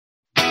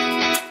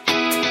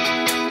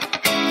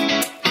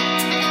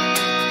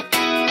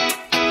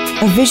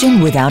A vision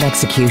without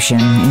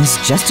execution is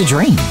just a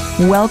dream.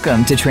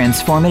 Welcome to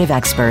Transformative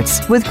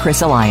Experts with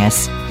Chris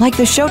Elias. Like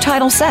the show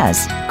title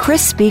says,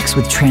 Chris speaks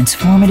with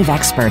transformative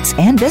experts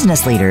and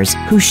business leaders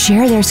who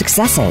share their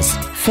successes,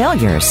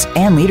 failures,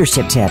 and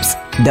leadership tips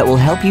that will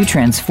help you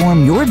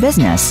transform your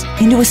business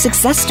into a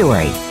success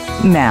story.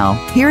 Now,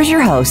 here's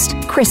your host,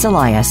 Chris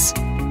Elias.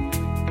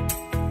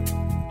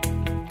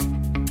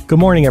 Good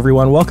morning,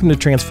 everyone. Welcome to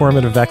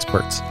Transformative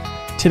Experts.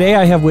 Today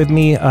I have with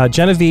me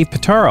Genevieve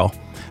Piturro.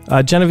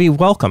 Genevieve,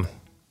 welcome.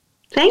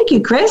 Thank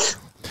you, Chris.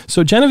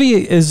 So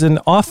Genevieve is an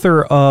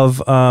author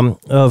of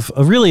a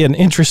really an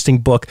interesting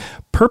book,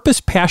 Purpose,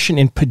 Passion,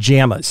 in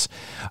Pajamas.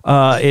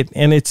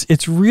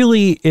 It's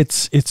really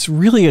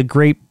a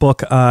great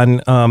book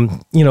on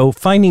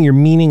finding your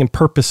meaning and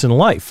purpose in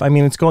life. I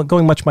mean, it's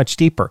going much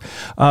deeper.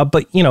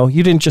 But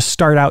you didn't just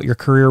start out your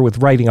career with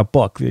writing a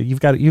book. You've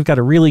got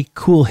a really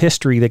cool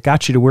history that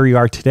got you to where you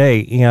are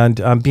today.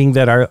 And being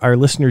that our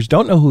listeners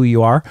don't know who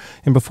you are,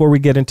 and before we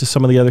get into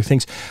some of the other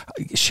things,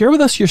 share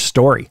with us your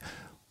story.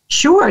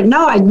 Sure.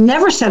 No, I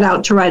never set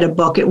out to write a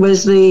book. It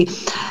was the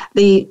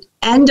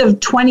end of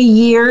 20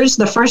 years,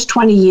 the first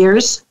 20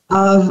 years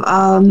of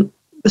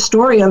the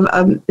story of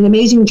an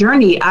amazing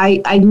journey.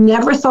 I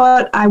never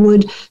thought I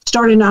would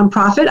start a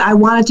nonprofit. I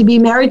wanted to be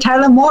Mary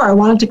Tyler Moore. I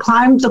wanted to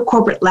climb the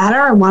corporate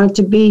ladder. I wanted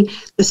to be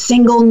the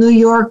single New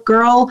York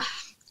girl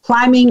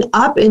climbing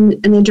up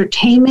in an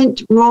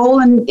entertainment role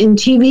in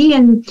TV.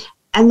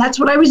 And that's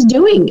what I was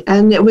doing.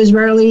 And it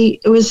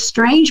was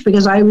strange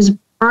because I was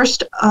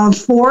first of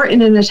four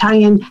in an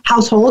Italian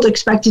household,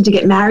 expected to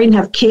get married and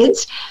have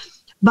kids.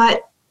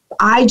 But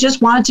I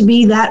just wanted to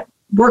be that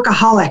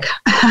workaholic.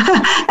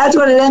 That's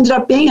what it ended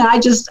up being. And I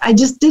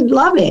just did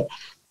love it.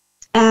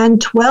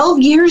 And 12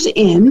 years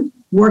in,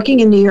 working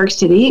in New York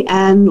City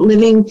and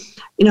living,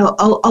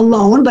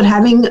 alone, but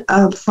having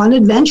fun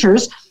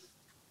adventures,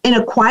 in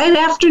a quiet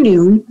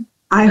afternoon,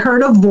 I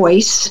heard a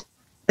voice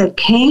that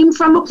came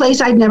from a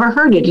place I'd never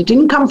heard it. It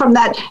didn't come from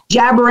that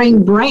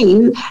jabbering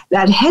brain,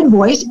 that head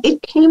voice.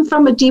 It came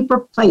from a deeper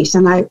place.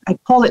 And I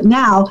call it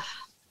now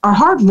our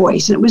heart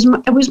voice. And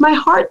it was my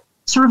heart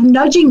sort of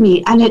nudging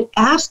me. And it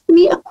asked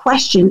me a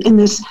question in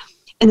this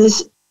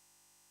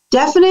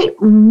definite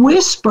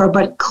whisper,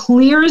 but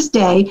clear as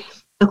day.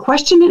 The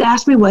question it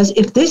asked me was,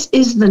 if this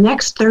is the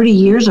next 30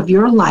 years of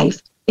your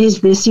life, is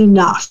this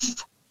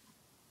enough?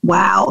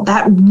 Wow,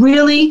 that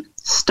really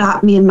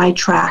stopped me in my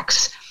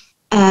tracks.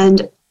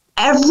 And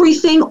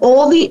everything,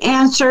 all the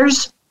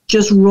answers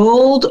just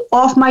rolled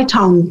off my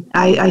tongue.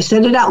 I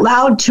said it out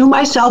loud to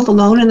myself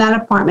alone in that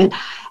apartment.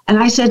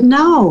 And I said,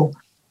 no,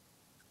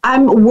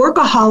 I'm a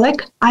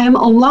workaholic. I am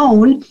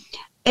alone.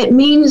 It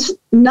means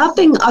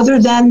nothing other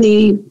than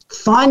the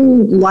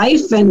fun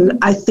life and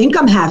I think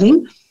I'm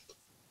having.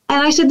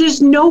 And I said,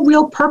 there's no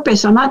real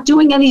purpose. I'm not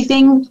doing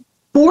anything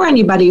for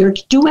anybody or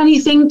to do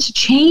anything to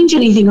change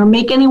anything or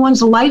make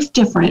anyone's life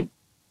different.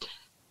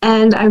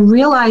 And I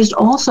realized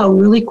also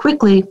really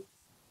quickly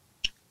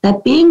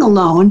that being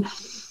alone,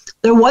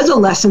 there was a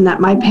lesson that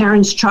my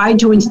parents tried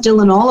to instill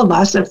in all of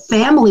us, that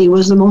family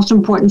was the most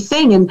important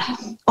thing. And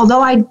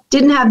although I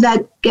didn't have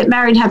that get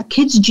married, have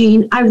kids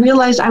gene, I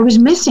realized I was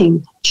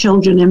missing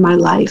children in my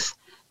life.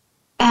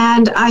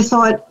 And I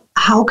thought,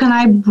 how can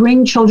I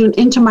bring children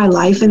into my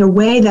life in a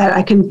way that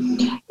I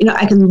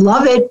can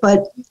love it,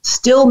 but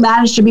still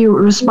manage to be a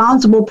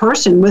responsible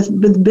person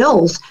with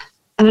bills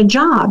and a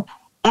job?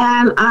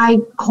 And I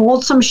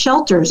called some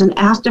shelters and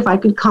asked if I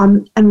could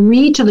come and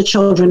read to the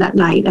children at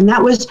night. And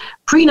that was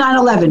pre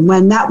 9/11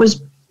 when that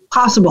was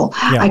possible.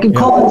 I could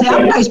call and say,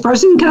 I'm a nice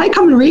person. Can I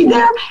come and read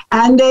there?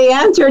 And they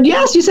answered,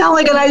 yes, you sound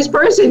like a nice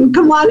person.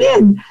 Come on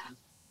in.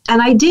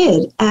 And I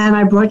did. And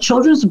I brought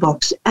children's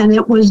books. And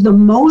it was the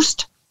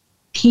most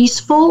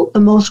peaceful,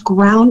 the most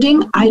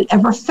grounding I'd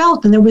ever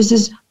felt. And there was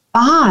this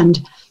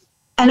bond.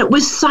 And it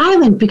was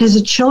silent because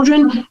the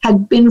children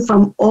had been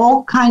from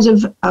all kinds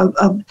of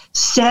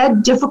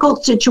sad,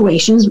 difficult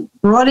situations,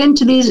 brought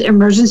into these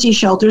emergency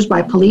shelters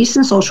by police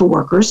and social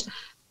workers.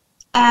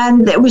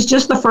 And it was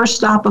just the first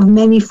stop of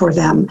many for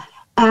them.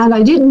 And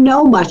I didn't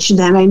know much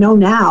then. I know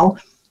now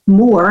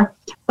more.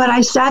 But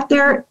I sat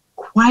there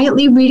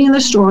quietly reading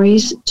the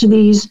stories to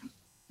these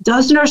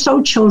dozen or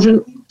so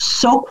children,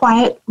 so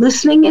quiet,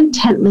 listening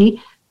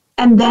intently.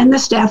 And then the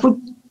staff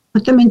would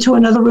put them into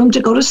another room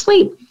to go to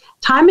sleep.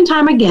 Time and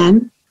time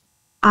again,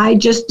 I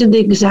just did the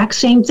exact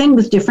same thing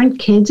with different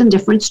kids and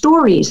different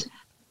stories.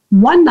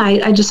 One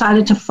night, I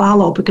decided to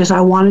follow because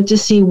I wanted to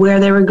see where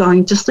they were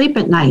going to sleep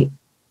at night.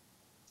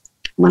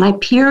 When I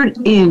peered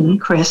in,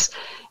 Chris,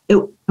 it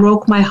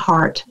broke my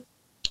heart.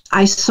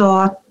 I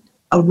saw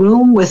a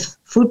room with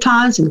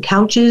futons and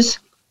couches,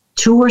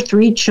 2 or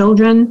 3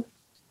 children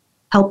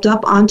helped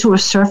up onto a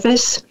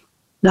surface,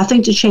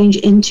 nothing to change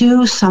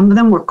into. Some of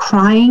them were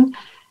crying.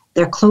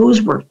 Their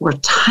clothes were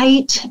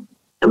tight.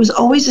 It was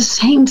always the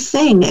same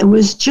thing. It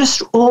was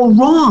just all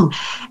wrong.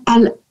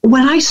 And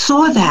when I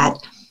saw that,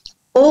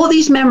 all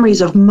these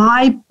memories of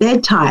my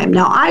bedtime.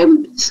 Now,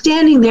 I'm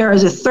standing there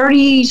as a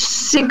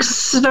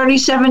 36,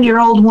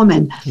 37-year-old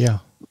woman. Yeah.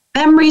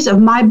 memories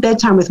of my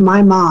bedtime with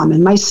my mom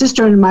and my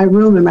sister in my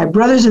room and my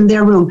brothers in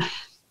their room,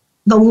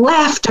 the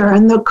laughter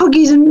and the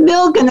cookies and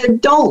milk and the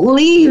don't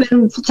leave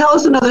and tell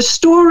us another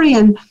story.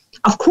 And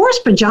of course,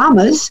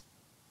 pajamas.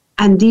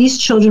 And these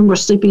children were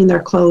sleeping in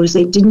their clothes.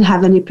 They didn't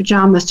have any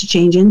pajamas to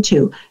change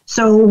into.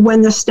 So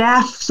when the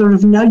staff sort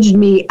of nudged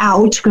me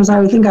out, because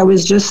I think I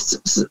was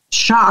just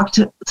shocked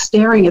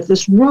staring at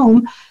this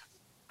room,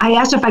 I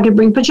asked if I could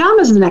bring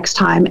pajamas the next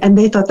time. And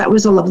they thought that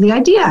was a lovely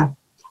idea.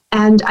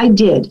 And I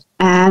did.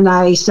 And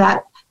I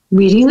sat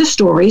reading the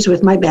stories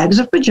with my bags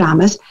of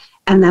pajamas.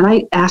 And then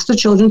I asked the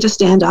children to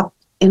stand up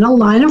in a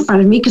line in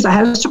front of me because I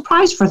had a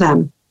surprise for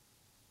them.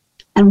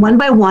 And one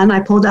by one, I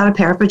pulled out a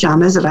pair of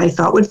pajamas that I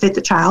thought would fit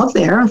the child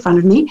there in front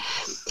of me.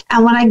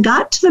 And when I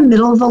got to the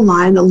middle of the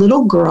line, the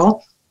little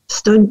girl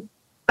stood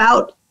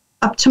about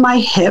up to my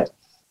hip,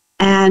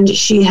 and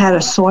she had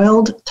a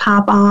soiled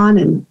top on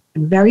and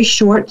very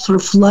short sort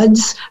of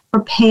floods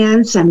for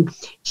pants and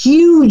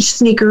huge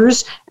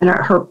sneakers, and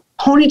her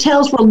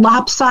ponytails were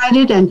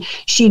lopsided, and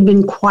she'd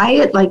been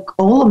quiet like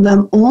all of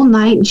them all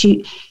night, and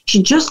she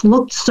just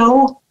looked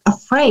so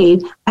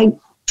afraid. I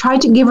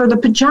tried to give her the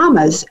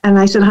pajamas, and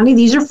I said, honey,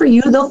 these are for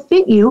you. They'll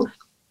fit you.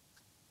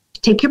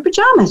 Take your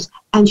pajamas.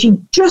 And she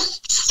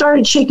just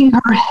started shaking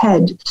her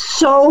head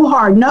so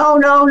hard. No,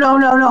 no, no,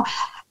 no, no.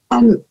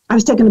 And I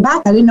was taken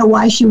aback. I didn't know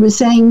why she was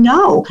saying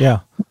no.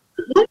 Yeah.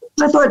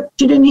 I thought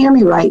she didn't hear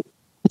me right.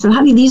 I said,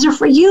 honey, these are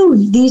for you.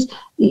 These,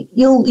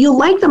 you'll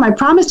like them. I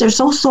promise. They're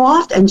so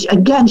soft. And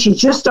again, she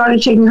just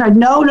started shaking her head.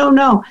 No, no,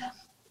 no.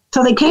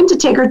 So they came to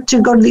take her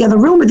to go to the other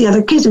room with the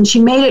other kids, and she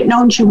made it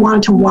known she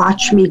wanted to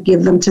watch me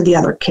give them to the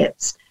other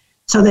kids.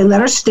 So they let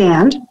her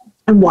stand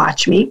and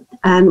watch me,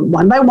 and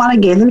one by one I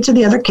gave them to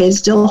the other kids,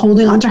 still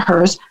holding on to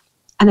hers.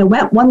 And I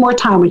went one more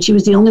time when she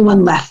was the only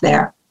one left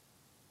there.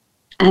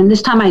 And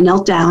this time I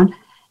knelt down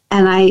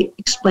and I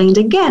explained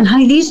again,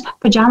 honey, these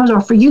pajamas are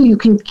for you. You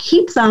can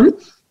keep them.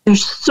 They're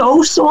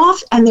so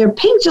soft and they're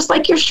pink, just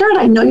like your shirt.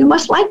 I know you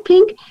must like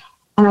pink.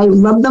 And I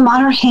rubbed them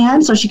on her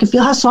hand so she could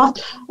feel how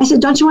soft. I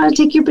said, don't you want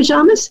to take your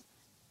pajamas?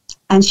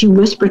 And she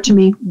whispered to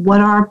me,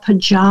 what are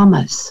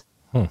pajamas?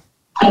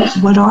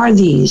 What are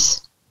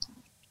these?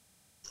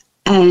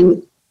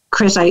 And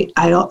Chris, I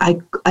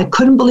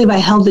couldn't believe I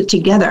held it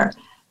together.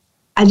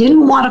 I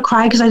didn't want to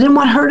cry because I didn't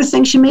want her to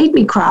think she made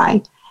me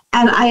cry.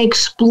 And I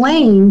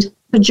explained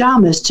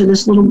pajamas to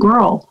this little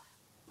girl.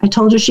 I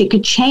told her she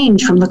could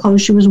change from the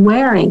clothes she was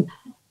wearing.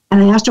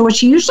 And I asked her what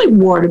she usually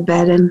wore to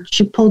bed, and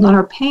she pulled on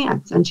her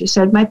pants, and she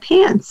said, my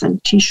pants, and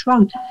she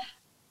shrugged.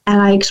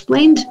 And I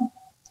explained,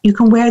 you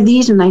can wear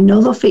these, and I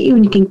know they'll fit you,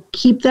 and you can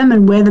keep them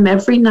and wear them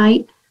every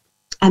night.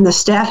 And the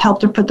staff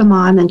helped her put them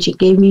on, and she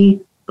gave me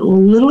the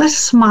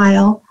littlest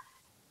smile,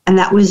 and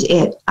that was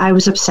it. I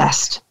was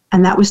obsessed.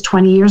 And that was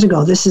 20 years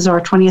ago. This is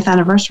our 20th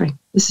anniversary.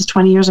 This is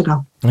 20 years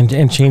ago.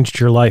 And changed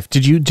your life.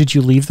 Did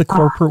you leave the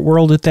corporate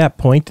world at that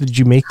point? Did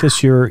you make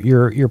this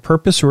your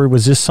purpose, or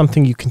was this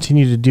something you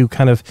continue to do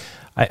kind of,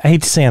 I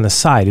hate to say on the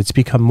side, it's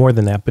become more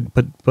than that,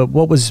 but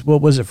what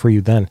was it for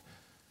you then?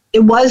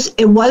 It was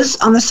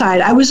on the side.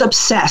 I was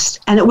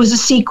obsessed, and it was a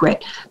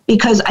secret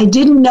because I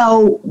didn't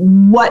know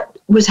what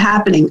was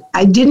happening.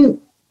 I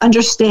didn't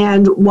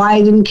understand why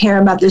I didn't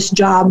care about this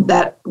job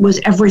that was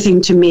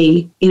everything to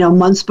me,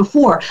 months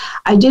before.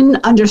 I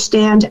didn't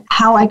understand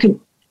how I could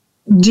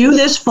do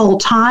this full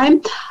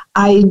time.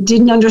 I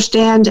didn't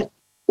understand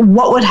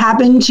what would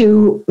happen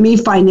to me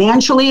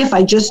financially if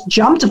I just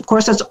jumped. Of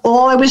course, that's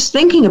all I was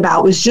thinking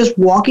about, was just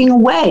walking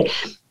away.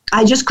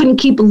 I just couldn't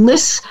keep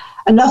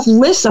enough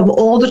lists of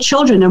all the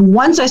children. And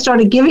once I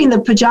started giving the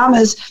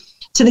pajamas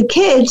to the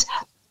kids,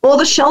 all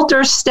the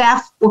shelter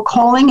staff were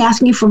calling,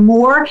 asking for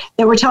more.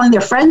 They were telling their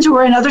friends who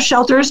were in other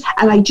shelters,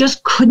 and I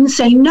just couldn't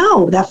say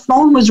no. That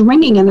phone was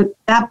ringing, and at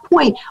that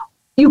point,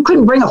 you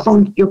couldn't bring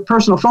your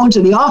personal phone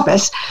to the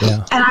office.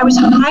 Yeah. And I was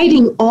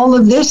hiding all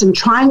of this and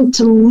trying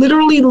to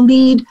literally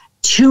lead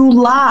two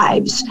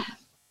lives.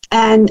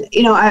 And,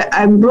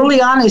 I'm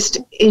really honest,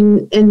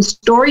 in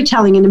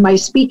storytelling and in my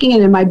speaking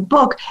and in my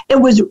book, it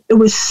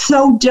was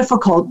so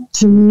difficult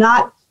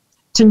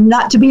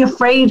to be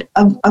afraid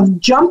of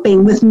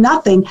jumping with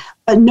nothing,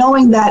 but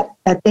knowing that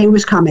day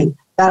was coming,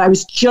 that I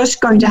was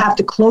just going to have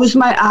to close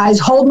my eyes,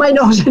 hold my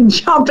nose, and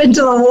jump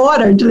into the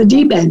water, into the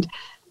deep end.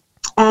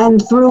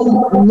 And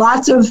through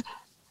lots of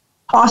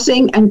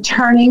tossing and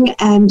turning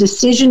and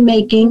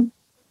decision-making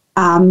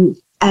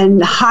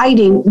and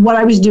hiding what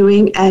I was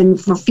doing,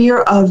 and for fear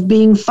of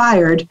being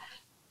fired,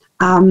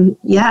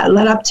 it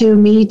led up to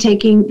me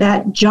taking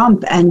that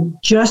jump and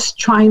just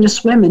trying to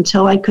swim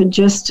until I could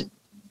just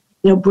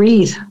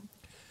breathe.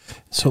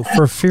 So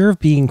for fear of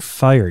being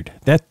fired,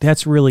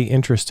 that's really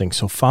interesting.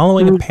 So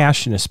following a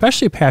passion,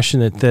 especially a passion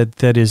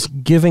that is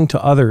giving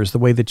to others the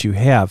way that you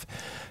have.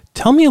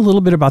 Tell me a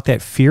little bit about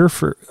that fear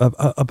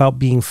about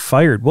being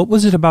fired. What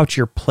was it about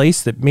your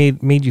place that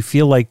made you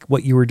feel like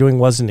what you were doing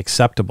wasn't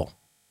acceptable?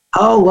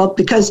 Oh,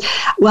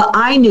 well,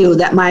 I knew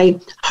that my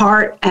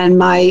heart and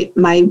my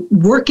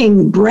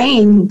working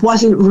brain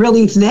wasn't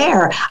really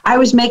there. I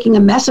was making a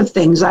mess of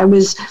things. I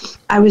was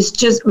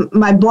just,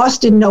 my boss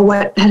didn't know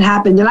what had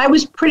happened. And I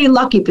was pretty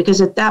lucky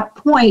because at that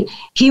point,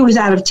 he was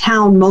out of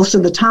town most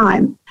of the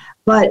time.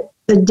 But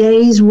the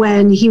days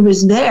when he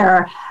was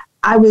there,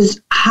 I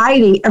was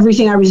hiding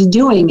everything I was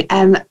doing.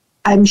 And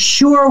I'm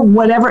sure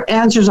whatever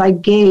answers I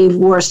gave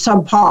were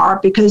subpar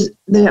because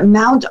the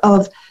amount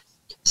of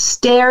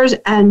stares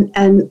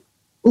and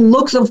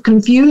looks of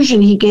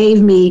confusion he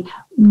gave me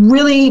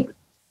really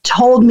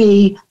told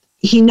me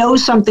he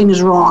knows something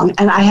is wrong,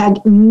 and I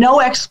had no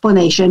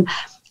explanation.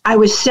 I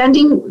was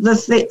sending the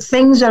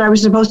things that I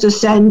was supposed to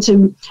send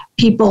to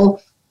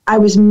people. I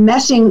was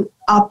messing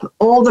up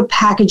all the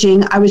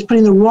packaging. I was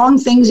putting the wrong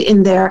things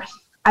in there.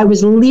 I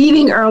was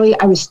leaving early.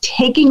 I was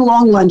taking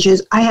long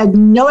lunches. I had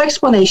no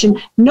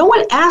explanation. No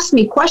one asked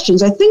me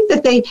questions. I think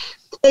that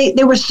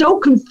they were so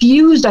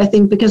confused, I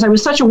think, because I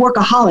was such a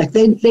workaholic.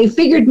 They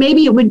figured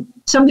maybe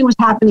something was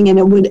happening and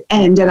it would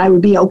end and I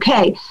would be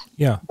okay.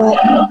 Yeah. But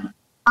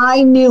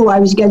I knew I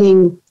was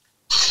getting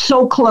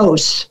so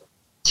close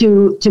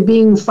to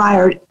being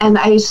fired, and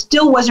I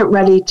still wasn't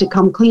ready to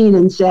come clean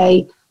and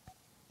say,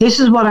 this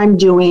is what I'm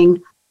doing.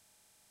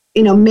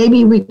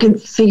 Maybe we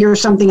could figure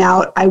something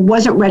out. I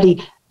wasn't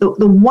ready.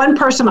 The one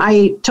person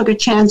I took a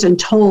chance and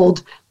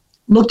told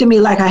looked at me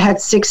like I had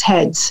 6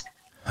 heads.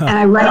 And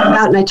I write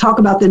about and I talk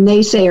about the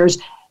naysayers.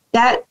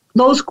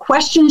 Those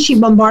questions she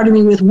bombarded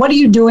me with, what are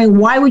you doing?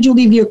 Why would you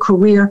leave your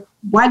career?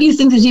 Why do you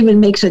think this even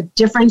makes a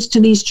difference to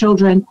these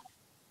children?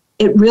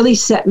 It really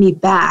set me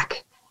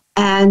back.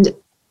 And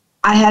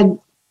I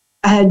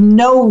had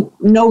no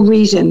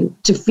reason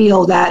to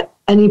feel that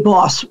any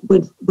boss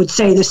would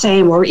say the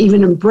same or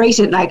even embrace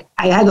it. And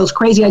I had those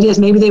crazy ideas.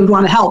 Maybe they would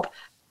want to help,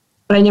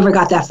 but I never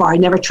got that far. I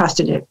never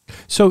trusted it.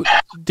 So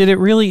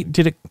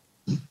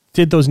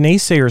did those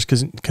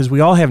naysayers, because we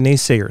all have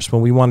naysayers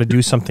when we want to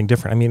do something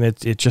different. I mean,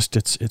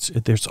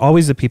 there's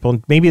always the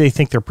people, maybe they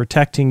think they're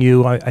protecting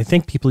you. I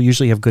think people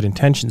usually have good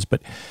intentions,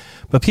 but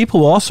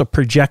people will also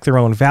project their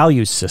own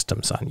value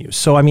systems on you.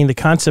 So, I mean, the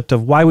concept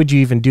of why would you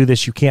even do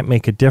this? You can't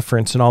make a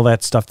difference and all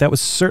that stuff. That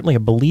was certainly a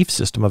belief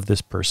system of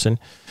this person.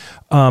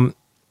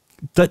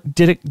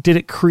 Did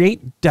it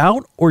create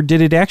doubt, or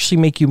did it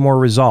actually make you more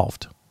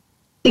resolved?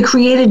 It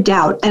created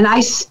doubt. And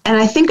I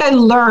think I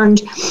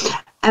learned,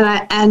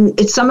 and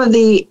it's some of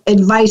the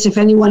advice, if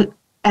anyone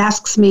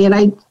asks me, and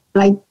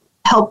I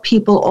help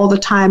people all the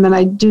time, and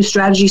I do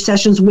strategy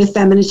sessions with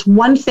them. And it's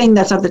one thing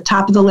that's at the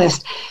top of the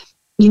list.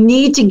 You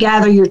need to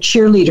gather your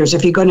cheerleaders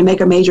if you're going to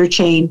make a major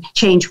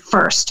change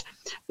first,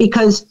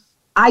 because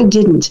I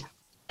didn't.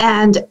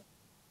 And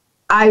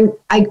I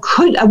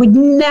would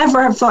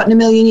never have thought in a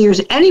million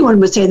years anyone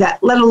would say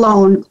that, let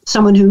alone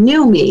someone who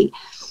knew me.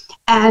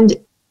 And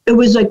it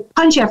was like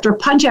punch after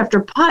punch after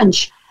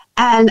punch.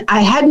 And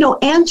I had no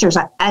answers.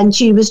 And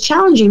she was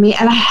challenging me,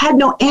 and I had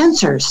no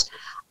answers.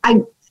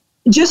 I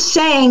just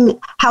saying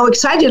how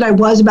excited I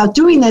was about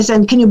doing this.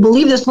 And can you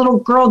believe this little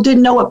girl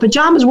didn't know what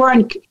pajamas were?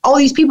 And all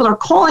these people are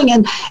calling.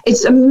 And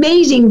it's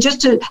amazing just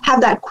to have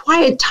that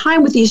quiet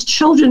time with these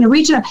children and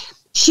reach out.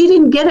 She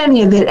didn't get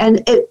any of it.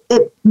 And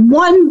it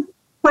one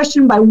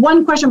question by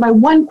one question by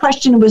one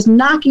question was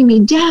knocking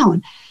me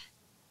down.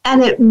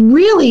 And it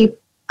really,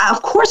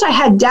 of course, I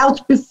had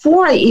doubts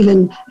before I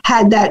even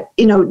had that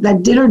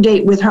dinner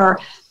date with her.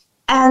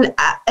 And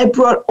it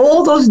brought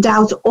all those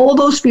doubts, all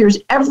those fears,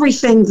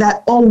 everything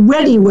that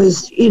already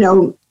was,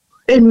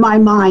 in my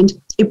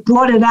mind. It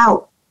brought it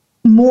out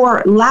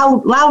more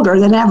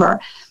louder than ever.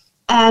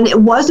 And it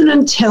wasn't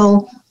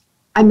until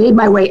I made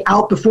my way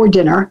out before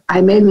dinner. I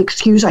made an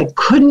excuse. I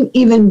couldn't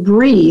even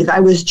breathe. I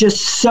was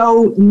just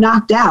so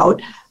knocked out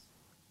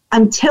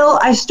until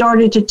I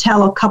started to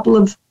tell a couple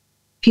of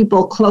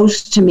people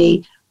close to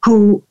me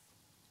who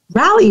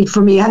rallied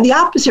for me, had the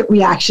opposite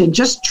reaction,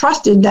 just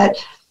trusted that,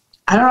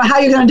 I don't know how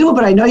you're going to do it,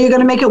 but I know you're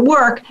going to make it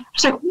work.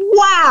 It's like,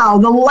 wow,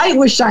 the light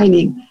was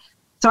shining.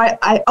 So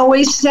I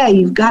always say,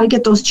 you've got to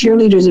get those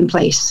cheerleaders in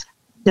place.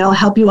 They'll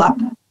help you up.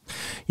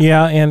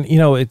 Yeah, and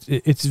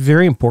it's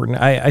very important.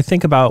 I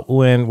think about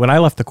when I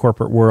left the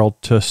corporate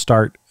world to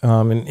start,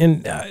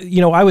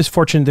 I was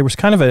fortunate. There was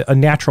kind of a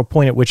natural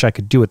point at which I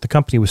could do it. The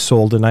company was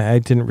sold, and I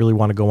didn't really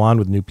want to go on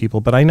with new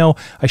people. But I know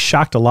I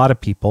shocked a lot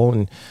of people,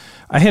 and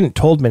I hadn't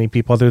told many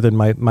people other than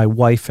my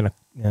wife and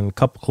a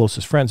couple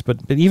closest friends. But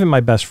even my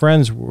best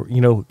friends were,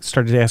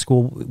 started to ask,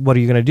 well, what are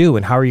you going to do,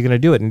 and how are you going to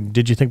do it, and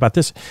did you think about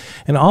this?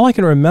 And all I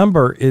can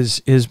remember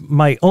is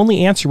my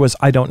only answer was,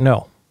 I don't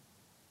know.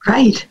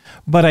 Right.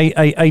 But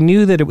I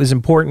knew that it was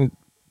important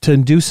to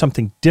do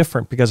something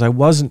different because I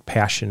wasn't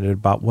passionate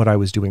about what I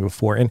was doing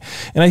before. And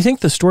I think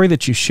the story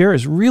that you share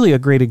is really a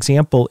great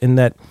example in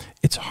that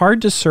it's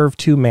hard to serve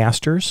two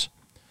masters.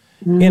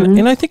 Mm-hmm.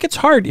 And I think it's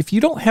hard if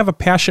you don't have a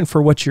passion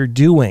for what you're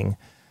doing.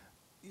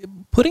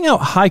 putting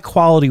out high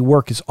quality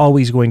work is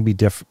always going to be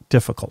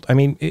difficult. I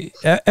mean,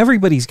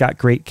 everybody's got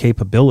great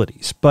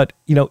capabilities, but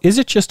is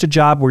it just a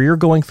job where you're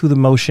going through the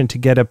motion to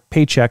get a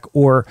paycheck,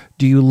 or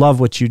do you love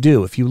what you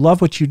do? If you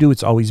love what you do,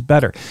 it's always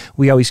better.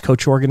 We always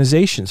coach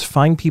organizations.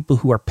 Find people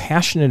who are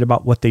passionate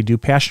about what they do,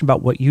 passionate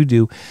about what you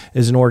do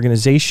as an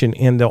organization,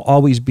 and they'll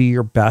always be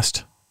your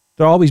best.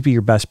 They'll always be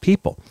your best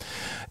people.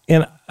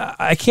 And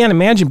I can't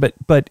imagine,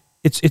 but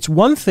it's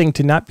one thing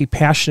to not be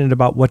passionate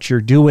about what you're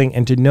doing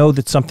and to know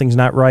that something's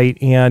not right,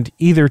 and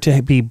either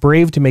to be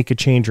brave to make a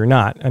change or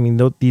not. I mean,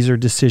 these are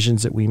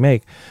decisions that we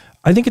make.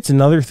 I think it's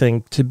another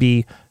thing to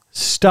be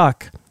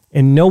stuck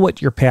and know what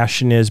your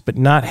passion is, but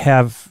not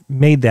have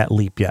made that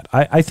leap yet.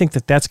 I think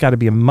that's got to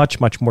be a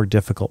much, much more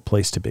difficult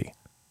place to be.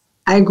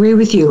 I agree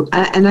with you.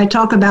 And I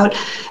talk about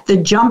the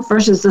jump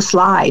versus the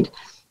slide,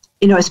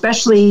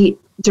 especially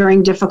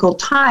during difficult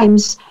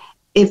times.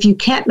 If you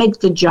can't make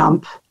the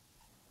jump,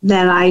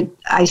 then I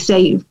say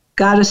you've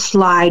got to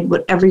slide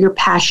whatever your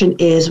passion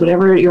is,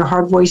 whatever your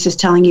heart voice is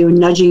telling you and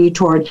nudging you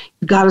toward,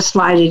 you've got to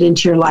slide it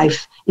into your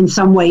life in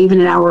some way,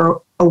 even an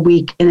hour a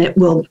week, and it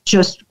will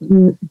just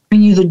bring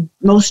you the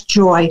most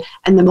joy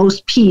and the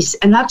most peace,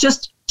 and not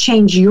just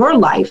change your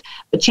life,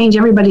 but change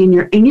everybody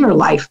in your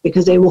life,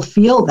 because they will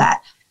feel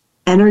that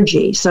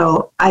energy.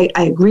 So I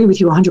agree with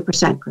you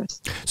 100%,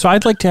 Chris. So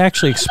I'd like to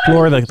actually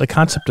explore the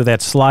concept of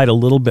that slide a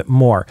little bit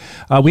more.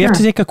 We have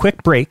to take a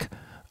quick break.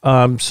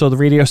 So the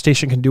radio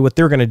station can do what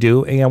they're going to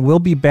do, and we'll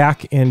be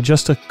back in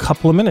just a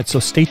couple of minutes. So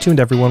stay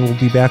tuned, everyone. We'll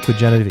be back with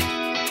Genevieve.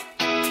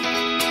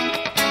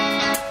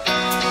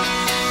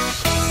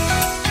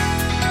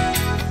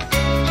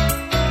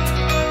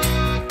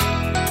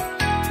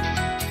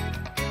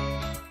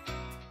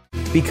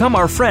 Become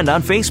our friend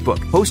on Facebook.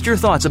 Post your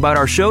thoughts about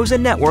our shows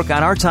and network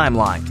on our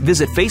timeline.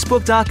 Visit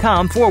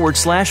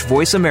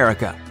facebook.com/Voice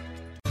America.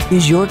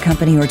 Is your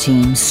company or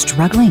team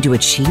struggling to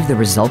achieve the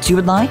results you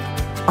would like?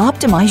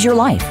 Optimize your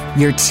life,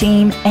 your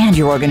team, and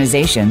your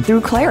organization through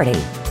clarity,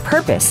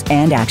 purpose,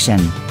 and action.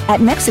 At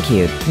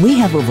Nexecute, we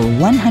have over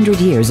 100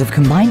 years of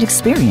combined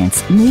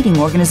experience leading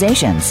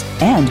organizations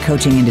and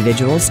coaching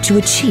individuals to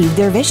achieve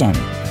their vision.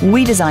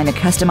 We design a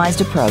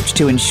customized approach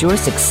to ensure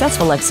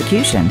successful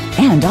execution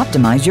and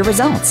optimize your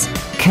results.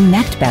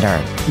 Connect better,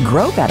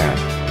 grow better.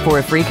 For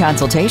a free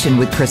consultation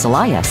with Chris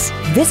Elias,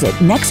 visit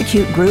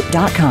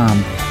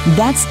nexecutegroup.com.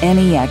 That's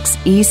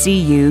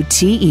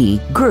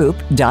NEXECUTE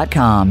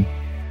group.com.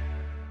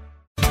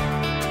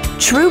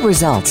 True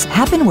results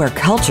happen where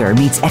culture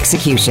meets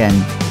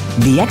execution.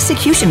 The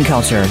Execution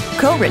Culture,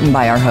 co-written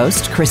by our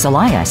host, Chris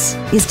Elias,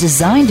 is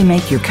designed to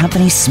make your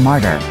company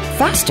smarter,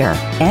 faster,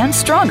 and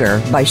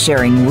stronger by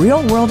sharing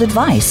real-world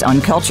advice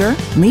on culture,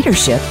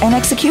 leadership, and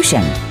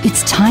execution.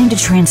 It's time to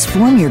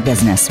transform your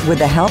business with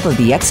the help of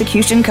the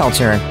Execution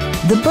Culture.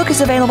 The book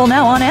is available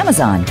now on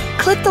Amazon.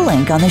 Click the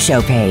link on the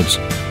show page.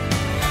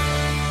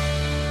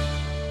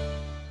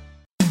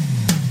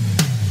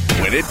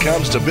 When it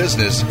comes to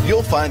business,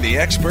 you'll find the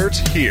experts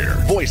here.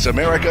 Voice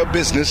America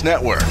Business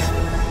Network.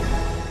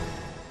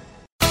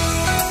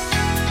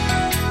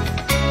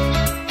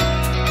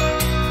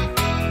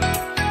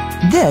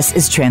 This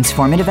is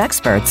Transformative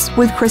Experts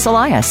with Chris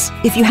Elias.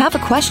 If you have a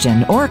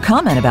question or a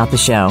comment about the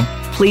show,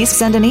 please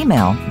send an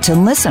email to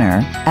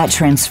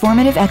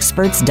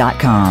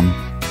listener@transformativeexperts.com.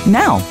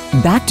 Now,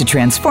 back to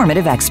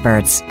Transformative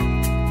Experts.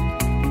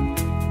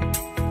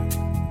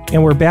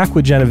 And we're back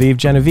with Genevieve.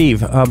 Genevieve,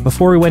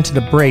 before we went to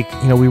the break,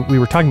 we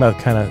were talking about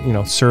kind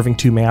of, serving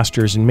two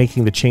masters and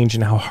making the change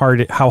and how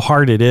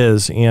hard it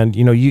is. And,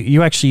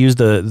 you actually use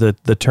the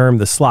term,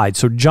 the slide.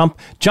 So jump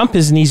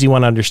is an easy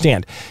one to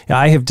understand.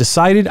 I have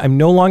decided I'm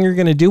no longer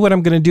going to do what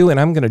I'm going to do, and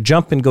I'm going to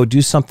jump and go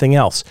do something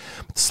else.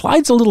 But the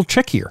slide's a little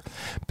trickier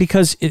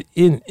because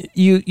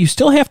you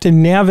still have to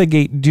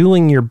navigate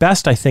doing your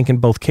best, I think, in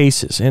both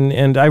cases.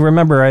 And I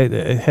remember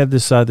I had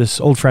this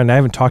old friend, I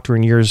haven't talked to her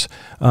in years,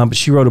 but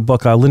she wrote a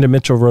book, Linda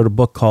Mitchell wrote a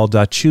book called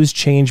Choose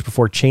Change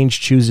Before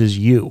Change Chooses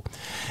You.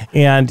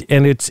 And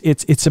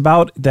it's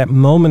about that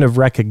moment of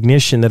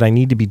recognition that I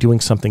need to be doing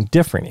something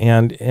different.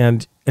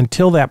 And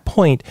until that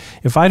point,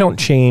 if I don't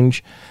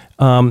change,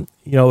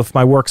 if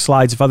my work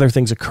slides, if other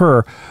things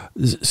occur,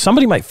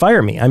 somebody might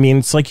fire me. I mean,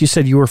 it's like you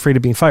said, you were afraid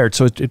of being fired.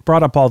 So it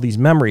brought up all these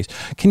memories.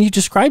 Can you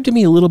describe to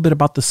me a little bit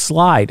about the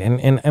slide?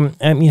 And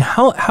I mean,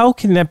 how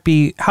can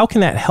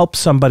that help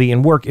somebody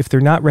in work if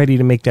they're not ready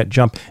to make that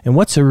jump? And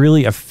what's a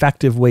really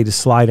effective way to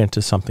slide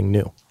into something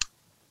new?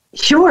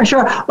 Sure.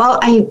 Well,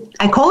 I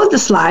call it the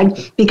slide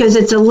because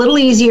it's a little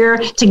easier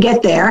to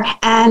get there,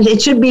 and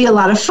it should be a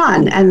lot of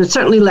fun and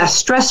certainly less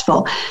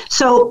stressful.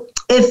 So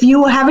if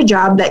you have a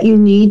job that you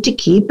need to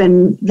keep,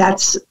 and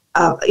that's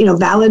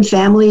valid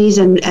families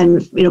and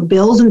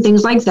bills and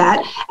things like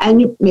that,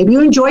 and maybe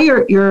you enjoy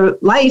your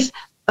life,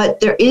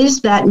 but there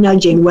is that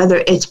nudging,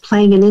 whether it's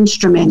playing an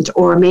instrument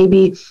or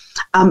maybe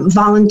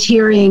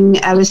volunteering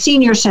at a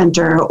senior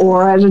center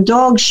or at a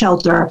dog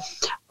shelter,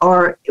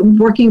 or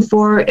working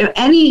for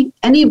any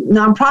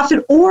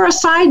nonprofit or a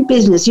side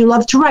business you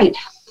love to write.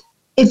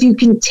 If you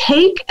can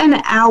take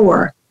an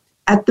hour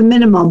at the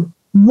minimum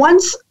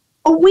once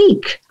a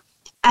week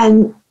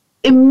and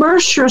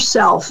immerse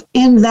yourself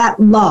in that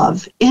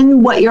love,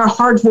 in what your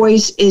heart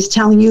voice is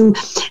telling you.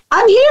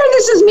 I'm here.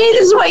 This is me.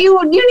 This is what you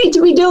need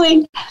to be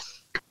doing.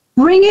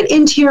 Bring it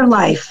into your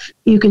life.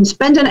 You can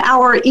spend an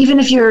hour, even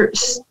if you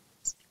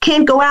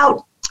can't go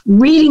out,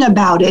 reading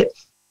about it,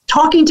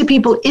 talking to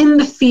people in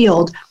the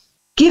field,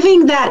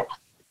 giving that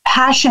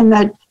passion,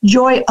 that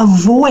joy, a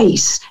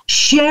voice,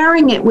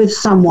 sharing it with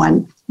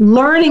someone,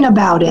 learning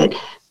about it.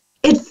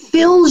 It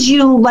fills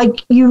you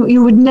like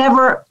you would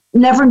never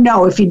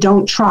know if you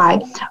don't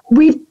try.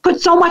 We've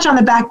put so much on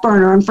the back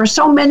burner, and for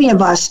so many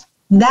of us,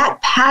 that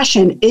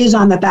passion is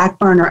on the back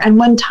burner. And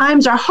when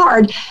times are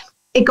hard,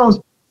 it goes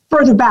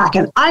further back.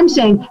 And I'm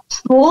saying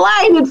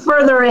slide it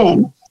further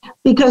in,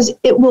 because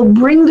it will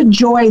bring the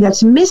joy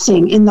that's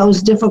missing in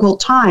those difficult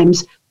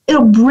times.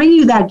 It'll bring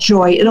you that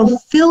joy. It'll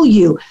fill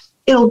you.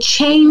 It'll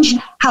change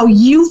how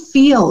you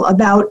feel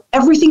about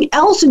everything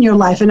else in your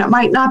life. And it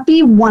might not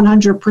be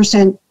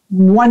 100%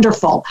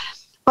 wonderful,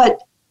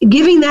 but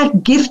giving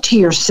that gift to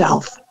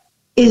yourself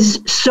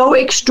is so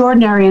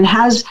extraordinary and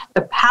has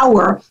the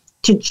power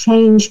to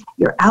change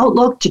your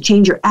outlook, to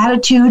change your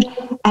attitude.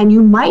 And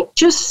you might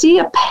just see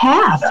a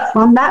path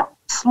from that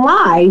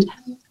slide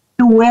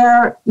to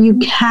where you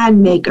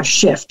can make a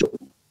shift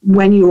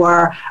when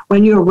you're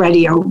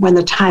ready or when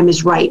the time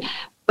is right.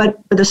 But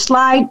for the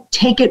slide,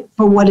 take it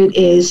for what it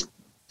is,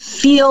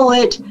 feel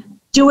it,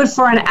 do it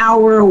for an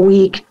hour a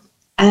week.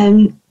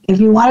 And if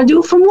you want to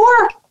do it for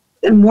more,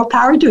 then more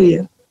power to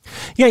you.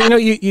 Yeah,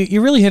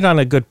 you really hit on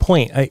a good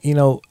point.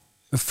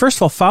 First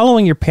of all,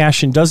 following your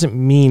passion doesn't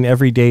mean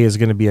every day is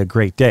going to be a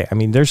great day. I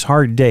mean, there's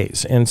hard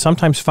days, and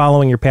sometimes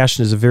following your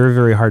passion is a very,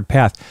 very hard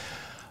path.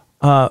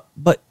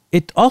 But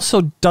it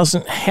also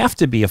doesn't have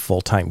to be a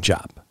full-time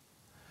job.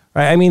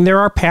 Right? I mean, there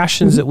are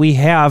passions that we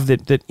have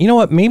that you know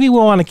what, maybe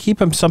we'll want to keep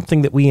them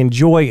something that we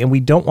enjoy, and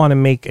we don't want to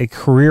make a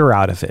career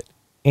out of it.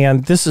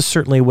 And this is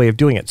certainly a way of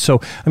doing it. So,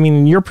 I mean,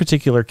 in your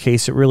particular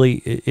case, it really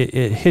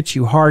it hit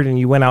you hard, and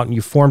you went out and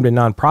you formed a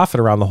nonprofit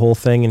around the whole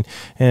thing,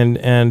 and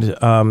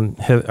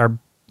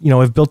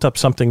have built up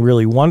something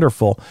really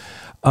wonderful.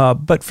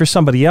 But for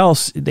somebody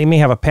else, they may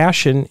have a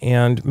passion,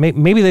 and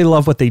maybe they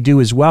love what they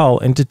do as well.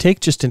 And to take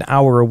just an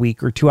hour a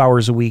week or 2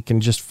 hours a week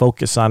and just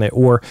focus on it,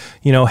 or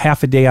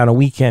half a day on a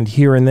weekend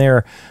here and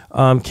there,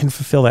 can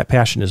fulfill that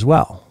passion as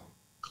well.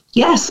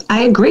 Yes,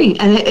 I agree.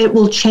 And it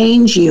will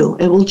change you.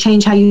 It will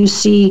change how you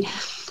see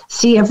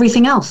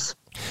everything else.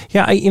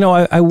 Yeah,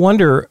 I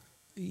wonder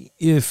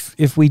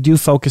if we do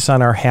focus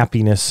on our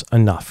happiness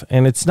enough.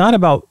 And it's not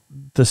about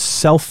the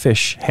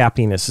selfish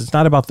happiness. It's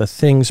not about the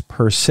things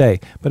per se,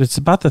 but it's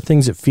about the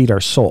things that feed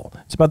our soul.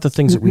 It's about the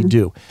things that we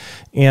do.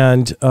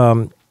 And,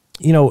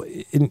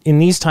 in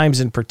these times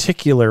in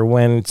particular,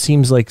 when it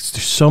seems like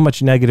there's so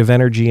much negative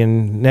energy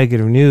and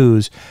negative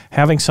news,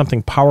 having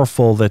something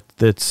powerful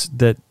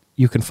that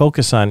you can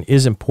focus on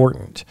is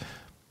important.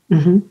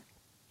 Mm-hmm.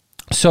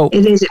 So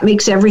it is. It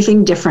makes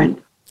everything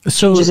different. It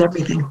changes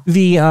everything.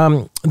 The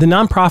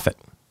nonprofit.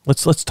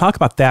 Let's talk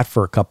about that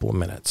for a couple of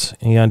minutes.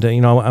 And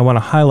I want to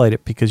highlight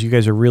it because you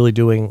guys are really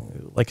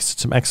doing, like I said,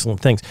 some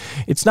excellent things.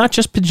 It's not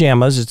just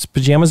pajamas; it's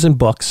pajamas and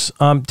books.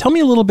 Tell me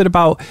a little bit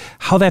about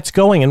how that's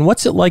going and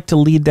what's it like to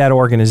lead that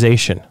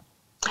organization.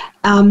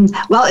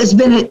 Well,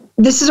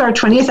 this is our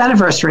 20th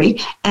anniversary,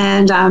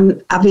 and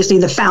obviously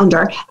the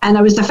founder, and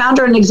I was the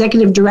founder and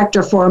executive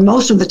director for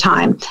most of the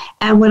time.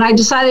 And when I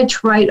decided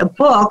to write a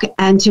book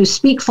and to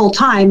speak full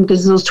time,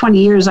 because those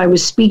 20 years I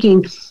was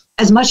speaking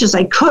as much as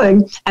I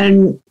could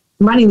and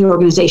running the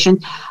organization,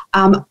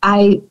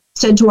 I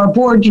said to our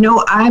board,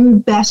 I'm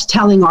best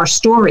telling our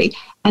story,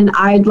 and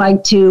I'd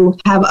like to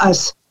have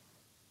us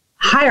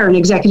hire an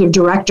executive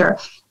director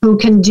who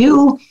can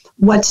do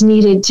what's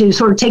needed to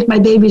sort of take my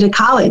baby to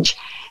college.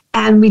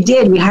 And we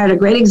did. We hired a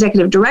great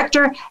executive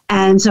director.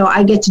 And so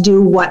I get to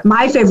do what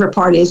my favorite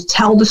part is,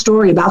 tell the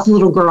story about the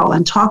little girl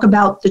and talk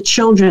about the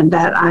children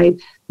that I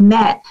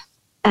met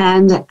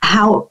and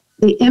how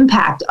the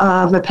impact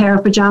of a pair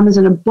of pajamas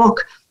and a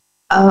book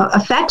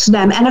affects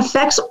them and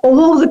affects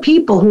all the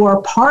people who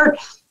are part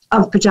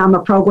of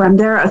Pajama Program.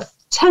 There are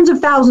tens of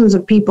thousands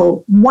of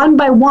people, one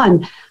by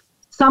one,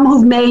 some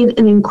who've made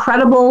an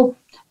incredible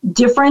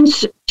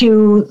difference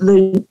to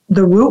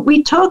the route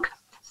we took,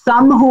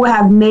 some who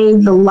have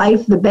made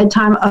the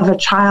bedtime of a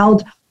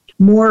child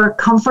more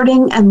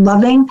comforting and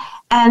loving.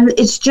 And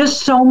it's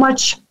just so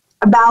much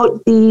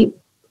about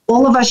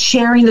all of us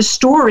sharing the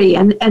story.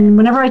 And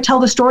whenever I tell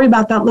the story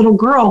about that little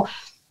girl,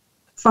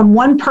 from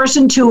one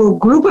person to a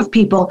group of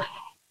people,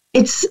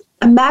 it's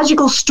a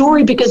magical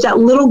story because that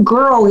little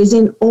girl is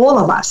in all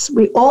of us.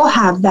 We all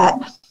have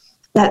that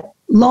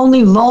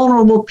lonely,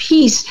 vulnerable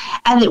piece.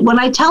 And when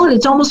I tell it,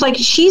 it's almost like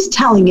she's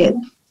telling it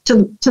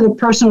to the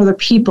person or the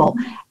people.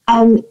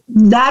 And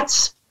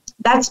that's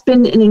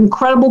been an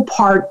incredible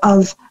part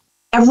of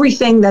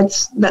everything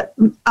that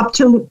up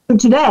to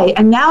today.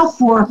 And now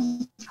for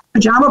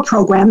Pajama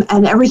Program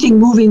and everything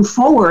moving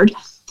forward,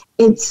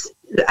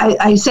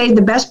 I say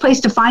the best place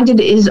to find it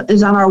is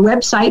on our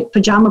website,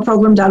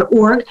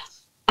 pajamaprogram.org.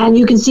 And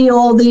you can see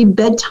all the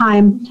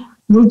bedtime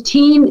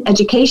routine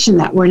education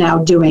that we're now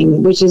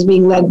doing, which is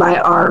being led by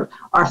our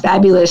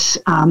fabulous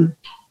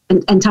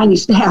and tiny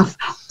staff.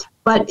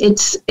 But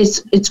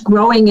it's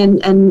growing,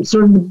 and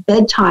sort of the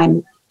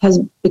bedtime has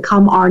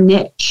become our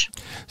niche.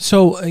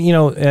 So,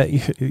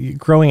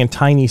 growing in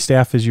tiny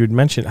staff, as you had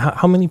mentioned,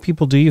 how many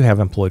people do you have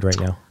employed right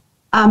now?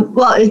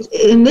 Well,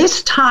 in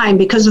this time,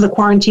 because of the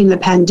quarantine, the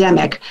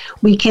pandemic,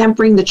 we can't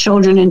bring the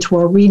children into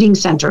our reading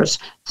centers.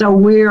 So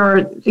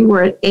I think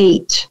we're at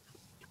 8,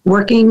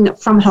 working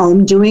from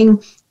home,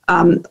 doing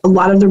a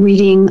lot of the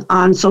reading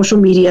on social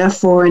media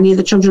for any of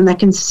the children that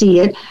can see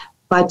it.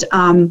 But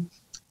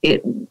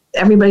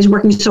everybody's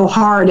working so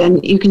hard,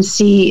 and you can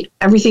see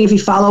everything if you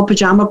follow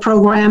Pajama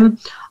Program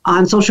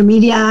on social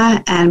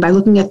media and by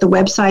looking at the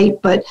website.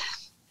 But,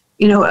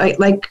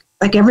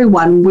 like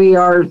everyone, we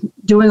are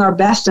doing our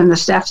best, and the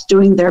staff's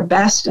doing their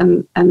best,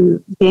 and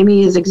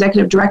Jamie is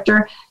executive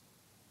director,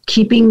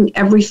 keeping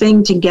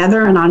everything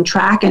together and on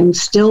track, and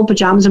still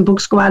pajamas and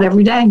books go out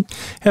every day.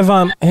 Have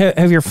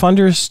your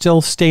funders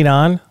still stayed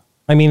on?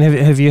 I mean,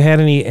 have you had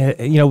any,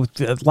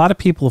 a lot of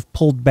people have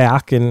pulled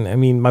back, and I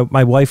mean,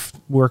 my wife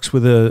works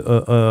with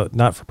a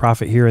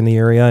not-for-profit here in the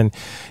area, and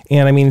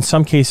I mean, in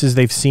some cases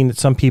they've seen that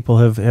some people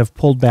have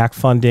pulled back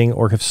funding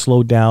or have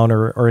slowed down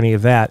or any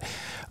of that.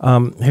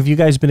 Have you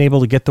guys been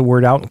able to get the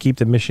word out and keep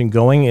the mission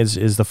going?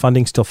 Is the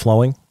funding still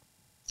flowing?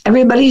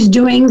 Everybody's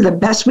doing the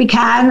best we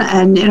can,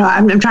 and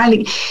I'm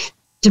trying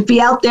to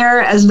be out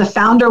there as the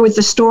founder with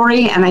the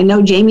story, and I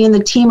know Jamie and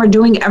the team are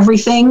doing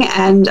everything,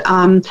 and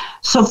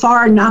so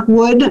far, knock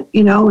wood,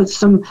 with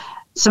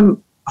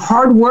some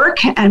hard work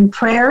and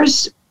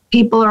prayers,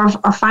 people are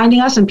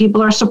finding us and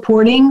people are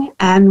supporting,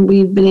 and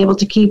we've been able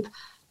to keep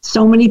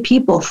so many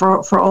people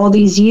for all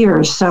these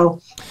years.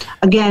 So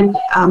again,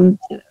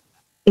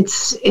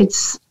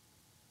 it's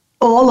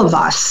all of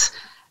us,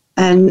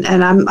 and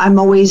I'm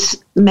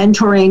always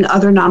mentoring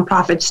other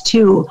nonprofits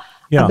too.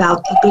 Yeah.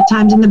 About the good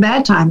times and the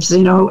bad times.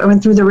 I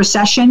went through the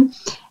recession,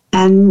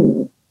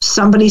 and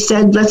somebody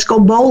said, let's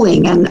go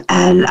bowling. And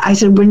I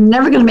said, we're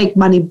never going to make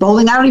money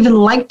bowling. I don't even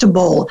like to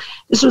bowl.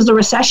 This was the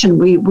recession.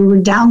 We were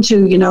down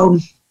to,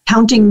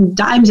 counting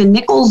dimes and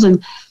nickels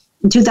in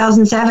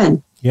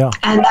 2007. Yeah.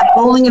 And that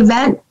bowling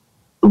event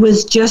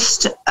was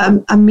just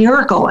a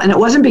miracle. And it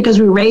wasn't because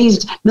we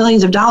raised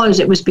millions of dollars.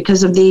 It was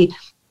because of the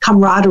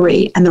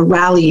camaraderie and the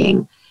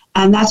rallying.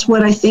 And that's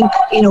what I think,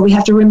 we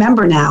have to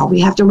remember now. We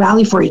have to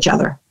rally for each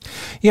other.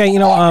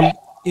 Yeah,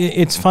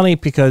 it's funny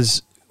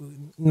because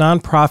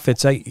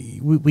nonprofits,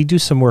 we do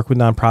some work with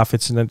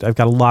nonprofits, and I've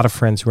got a lot of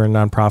friends who are in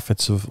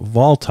nonprofits of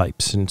all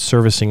types and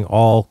servicing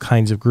all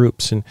kinds of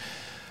groups. And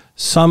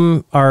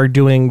some are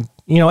doing,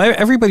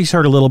 everybody's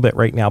hurt a little bit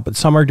right now, but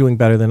some are doing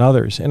better than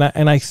others. And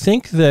I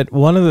think that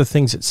one of the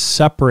things that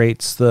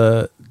separates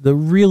the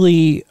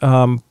really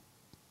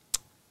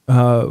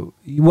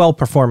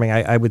well-performing,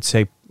 I would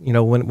say,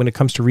 when it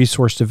comes to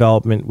resource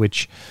development,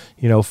 which,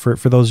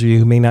 for those of you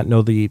who may not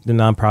know the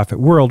nonprofit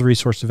world,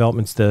 resource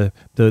development's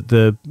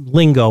the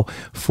lingo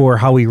for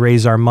how we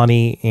raise our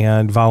money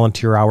and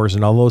volunteer hours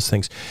and all those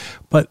things.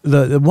 But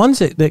the ones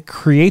that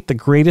create the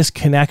greatest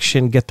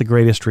connection get the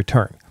greatest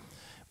return.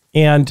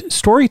 And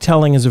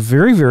storytelling is a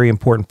very, very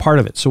important part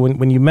of it. So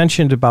when you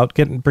mentioned about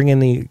bringing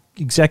the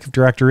executive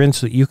director in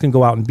so that you can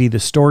go out and be the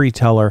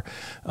storyteller,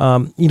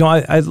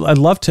 I'd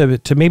love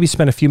to maybe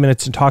spend a few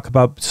minutes and talk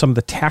about some of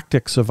the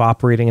tactics of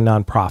operating a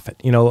nonprofit.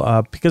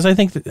 Because I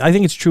think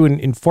it's true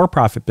in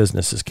for-profit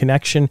businesses.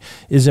 Connection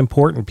is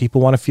important.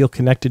 People want to feel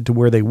connected to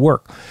where they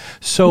work.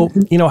 So,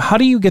 how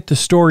do you get the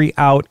story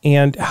out,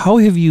 and how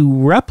have you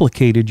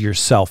replicated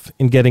yourself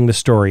in getting the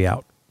story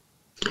out?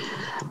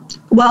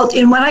 Well,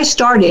 when I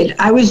started,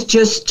 I was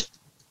just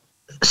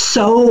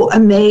so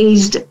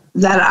amazed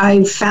that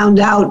I found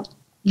out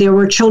there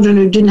were children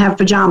who didn't have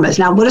pajamas.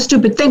 Now, what a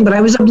stupid thing, but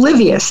I was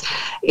oblivious,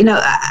 and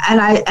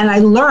I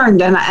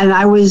learned, and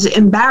I was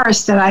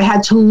embarrassed that I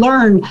had to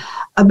learn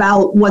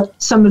about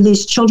what some of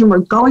these children were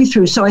going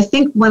through. So I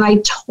think when I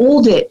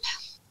told it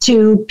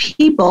to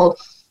people,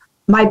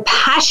 my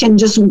passion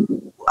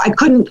I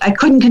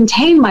couldn't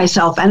contain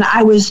myself, and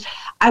I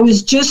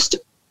was just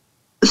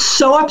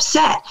so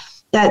upset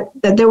that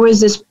there was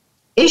this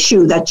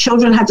issue that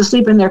children had to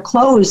sleep in their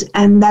clothes,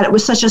 and that it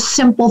was such a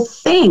simple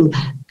thing.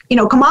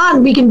 Come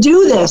on, we can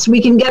do this.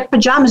 We can get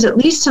pajamas at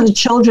least to the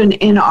children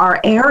in our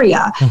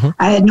area. Mm-hmm.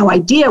 I had no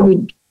idea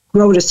we'd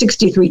grow to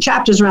 63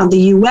 chapters around the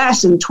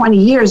U.S. in 20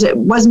 years. It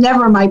was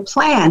never my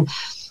plan.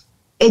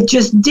 It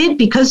just did,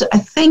 because I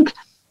think,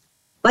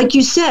 like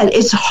you said,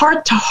 it's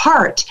heart to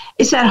heart.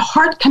 It's that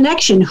heart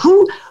connection.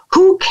 Who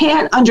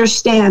can't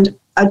understand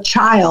a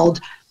child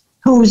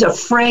who's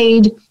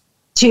afraid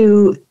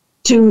to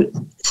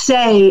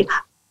say,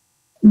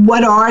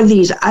 what are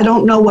these? I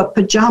don't know what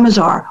pajamas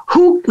are.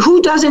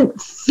 Who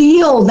doesn't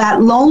feel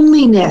that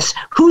loneliness?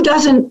 Who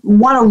doesn't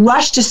want to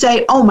rush to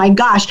say, oh my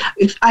gosh,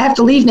 I have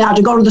to leave now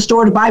to go to the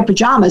store to buy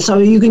pajamas so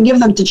you can give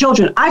them to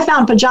children. I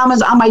found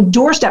pajamas on my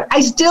doorstep. I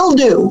still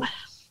do,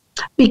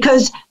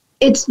 because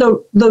it's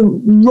the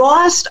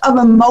rawest of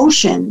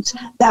emotions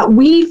that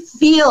we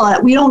feel,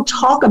 that we don't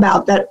talk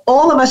about, that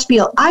all of us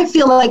feel. I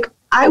feel like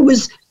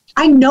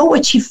I know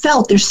what she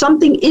felt. There's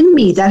something in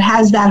me that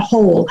has that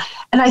hole.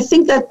 And I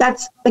think that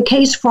that's the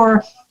case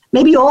for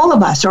maybe all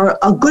of us, or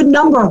a good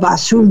number of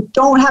us who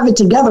don't have it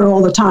together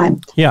all the time.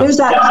 Yeah. There's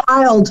that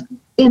child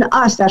in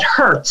us that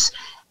hurts.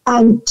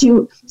 And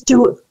to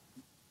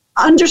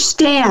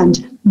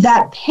understand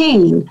that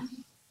pain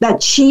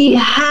that she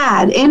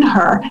had in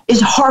her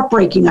is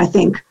heartbreaking, I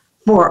think,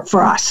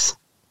 for us.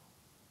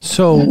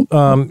 So,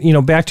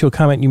 back to a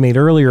comment you made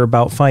earlier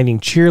about finding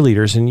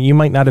cheerleaders, and you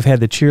might not have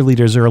had the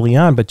cheerleaders early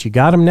on, but you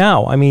got them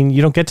now. I mean,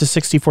 you don't get to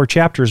 64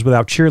 chapters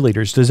without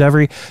cheerleaders. Does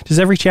every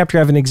chapter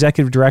have an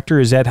executive director?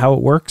 Is that how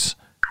it works?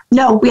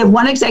 No, we have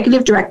one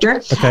executive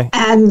director, okay,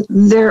 and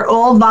they're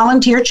all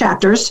volunteer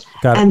chapters,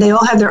 and they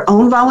all have their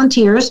own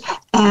volunteers,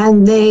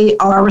 and they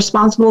are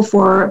responsible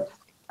for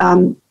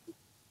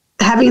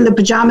having the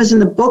pajamas and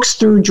the books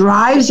through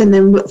drives, and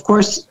then, of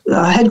course,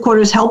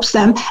 headquarters helps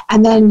them,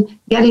 and then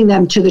getting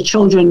them to the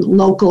children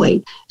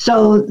locally.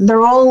 So they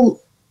all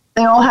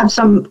have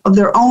some of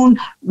their own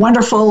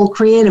wonderful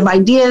creative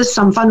ideas,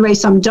 some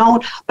fundraise, some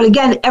don't. But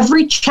again,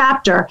 every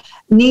chapter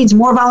needs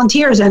more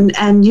volunteers,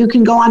 and you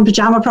can go on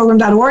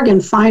pajamaprogram.org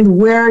and find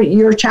where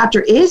your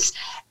chapter is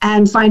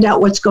and find out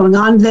what's going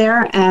on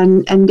there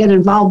and get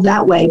involved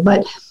that way.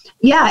 But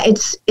yeah,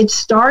 it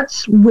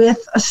starts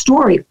with a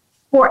story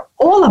for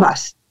all of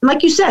us.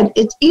 Like you said,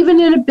 it's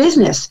even in a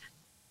business.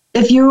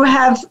 If you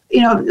have,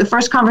 the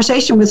first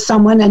conversation with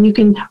someone and you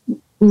can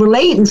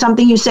relate and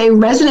something you say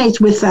resonates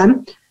with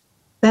them,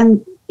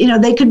 then,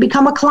 they could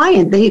become a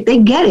client. They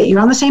get it.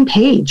 You're on the same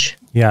page.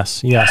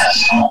 Yes.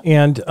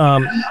 And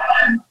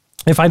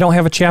if I don't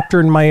have a chapter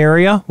in my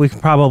area, we can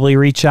probably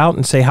reach out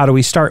and say, how do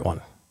we start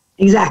one?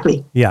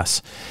 Exactly.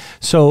 Yes.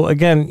 So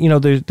again,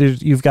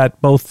 you've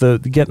got both the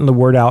getting the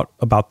word out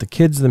about the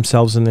kids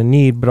themselves and the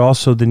need, but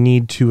also the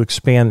need to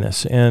expand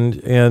this, and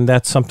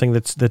that's something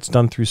that's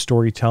done through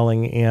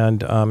storytelling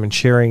and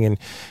sharing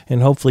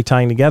and hopefully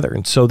tying together.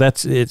 And so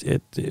that's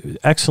it.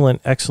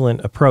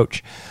 Excellent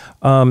approach.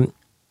 As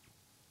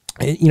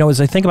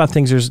I think about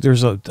things,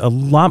 there's a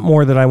lot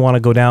more that I want to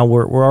go down.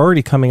 We're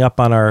already coming up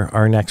on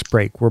our next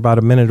break. We're about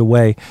a minute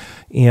away,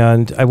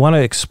 and I want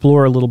to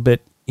explore a little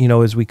bit.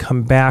 As we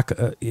come back,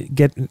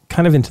 get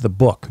kind of into the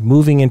book,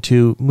 moving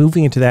into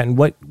that, and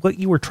what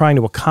you were trying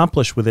to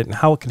accomplish with it, and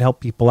how it can help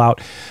people out,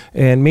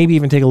 and maybe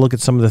even take a look at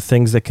some of the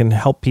things that can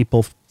help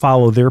people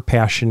follow their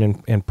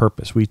passion and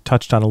purpose. We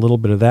touched on a little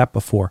bit of that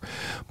before,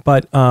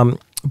 but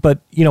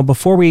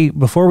before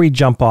we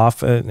jump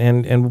off,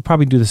 and we'll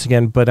probably do this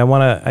again, but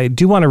I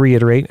do want to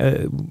reiterate,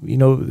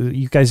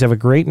 you guys have a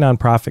great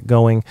nonprofit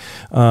going.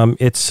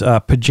 It's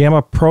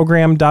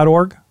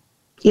pajamaprogram.org.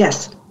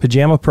 Yes.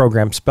 Pajama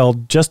Program,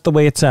 spelled just the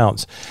way it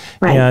sounds.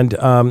 Right. And,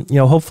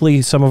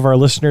 hopefully some of our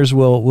listeners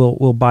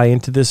will buy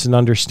into this and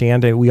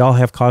understand it. We all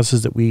have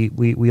causes that we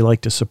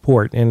like to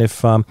support. And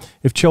if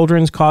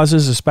children's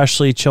causes,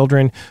 especially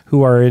children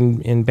who are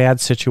in bad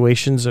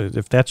situations,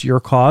 if that's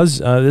your cause,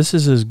 this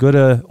is as good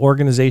a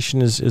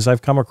organization as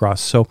I've come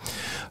across. So,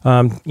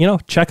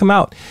 check them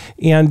out.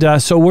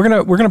 And so we're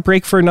gonna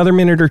break for another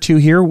minute or two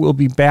here. We'll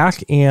be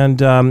back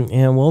and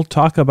we'll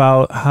talk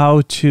about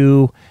how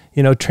to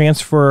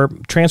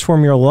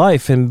transform your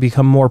life and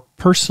become more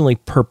personally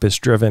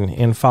purpose-driven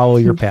and follow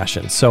your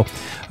passions. So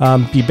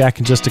be back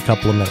in just a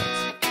couple of minutes.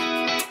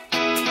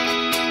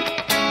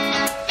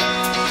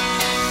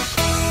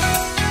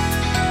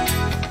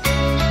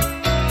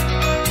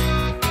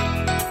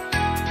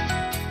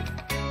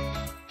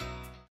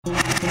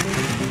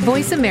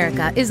 Voice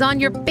America is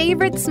on your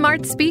favorite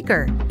smart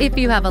speaker. If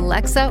you have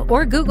Alexa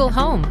or Google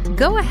Home,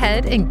 go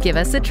ahead and give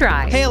us a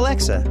try. Hey,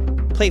 Alexa,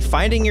 play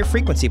Finding Your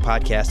Frequency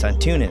podcast on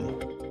TuneIn.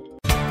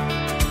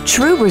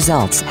 True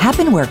results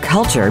happen where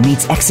culture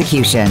meets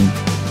execution.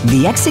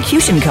 The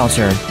Execution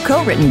Culture,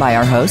 co-written by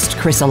our host,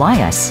 Chris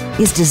Elias,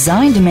 is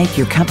designed to make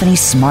your company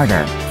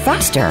smarter,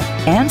 faster,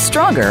 and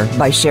stronger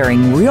by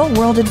sharing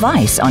real-world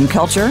advice on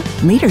culture,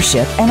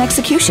 leadership, and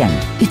execution.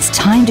 It's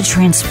time to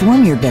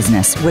transform your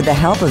business with the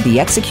help of the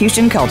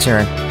Execution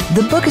Culture.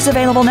 The book is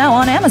available now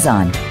on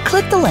Amazon.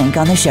 Click the link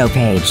on the show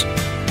page.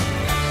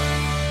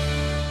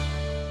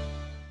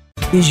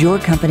 Is your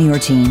company or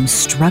team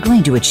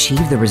struggling to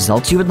achieve the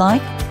results you would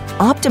like?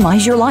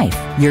 Optimize your life,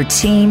 your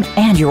team,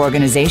 and your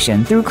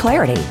organization through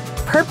clarity,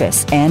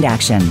 purpose, and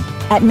action.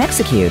 At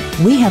Nexecute,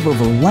 we have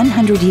over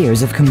 100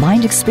 years of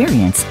combined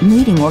experience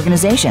leading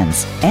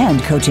organizations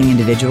and coaching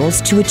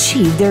individuals to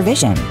achieve their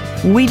vision.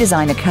 We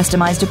design a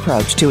customized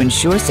approach to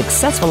ensure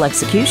successful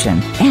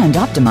execution and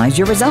optimize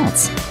your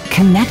results.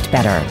 Connect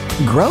better,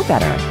 grow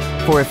better.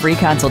 For a free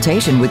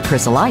consultation with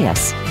Chris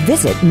Elias,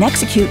 visit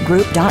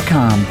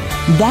nexecutegroup.com.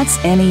 That's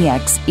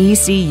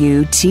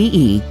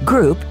NEXECUTE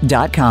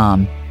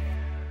group.com.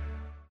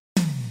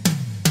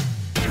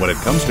 When it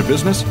comes to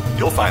business,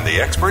 you'll find the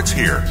experts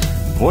here.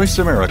 Voice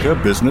America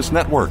Business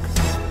Network.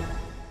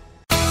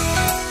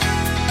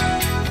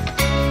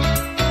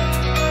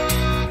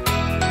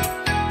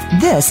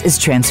 This is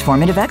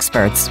Transformative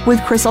Experts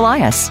with Chris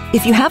Elias.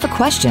 If you have a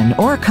question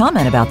or a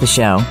comment about the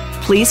show,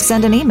 please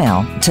send an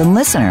email to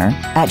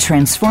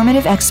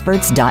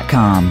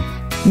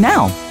listener@transformativeexperts.com.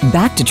 Now,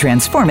 back to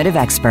Transformative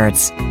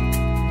Experts.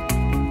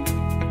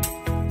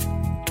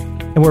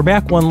 And we're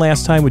back one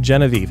last time with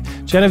Genevieve.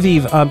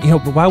 Genevieve,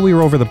 while we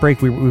were over the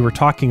break, we were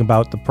talking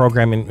about the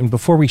program, and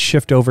before we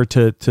shift over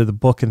to the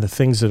book and the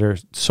things that are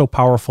so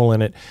powerful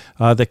in it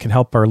that can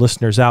help our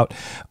listeners out,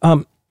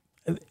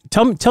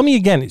 tell me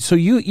again. So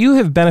you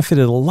have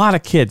benefited a lot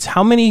of kids.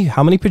 How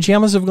many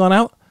pajamas have gone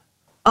out?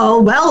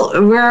 Oh, well,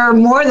 we're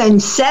more than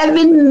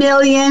 7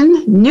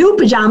 million new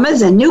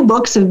pajamas and new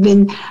books have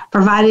been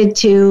provided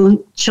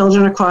to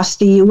children across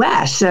the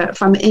U.S.,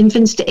 from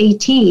infants to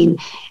 18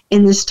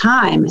 in this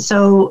time.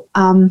 So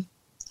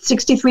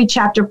 63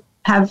 chapters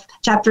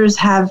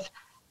have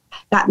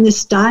gotten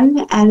this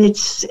done, and it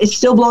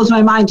still blows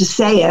my mind to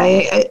say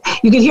it.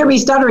 You can hear me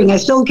stuttering. I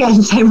still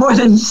can't say more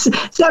than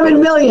 7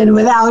 million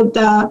without,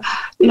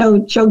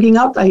 choking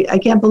up. I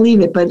can't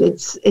believe it, but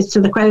it's to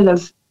the credit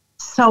of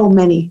so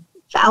many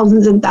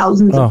thousands and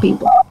thousands of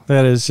people.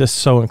 That is just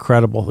so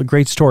incredible. A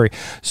great story.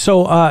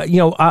 So,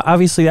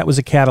 obviously that was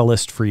a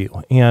catalyst for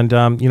you. And,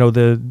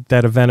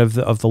 that event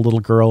of the little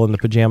girl in the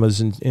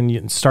pajamas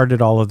and started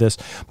all of this.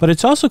 But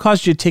it's also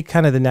caused you to take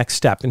kind of the next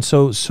step. And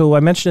so I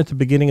mentioned at the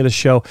beginning of the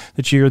show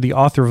that you're the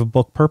author of a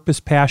book,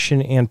 Purpose,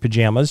 Passion, and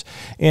Pajamas.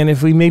 And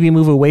if we maybe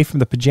move away from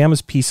the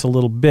pajamas piece a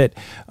little bit,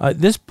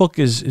 this book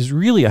is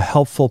really a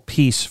helpful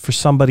piece for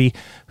somebody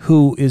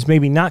who is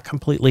maybe not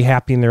completely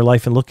happy in their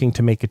life and looking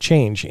to make a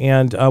change.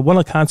 And one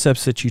of the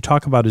concepts that you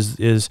talk about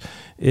is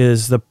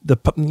the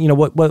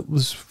what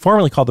was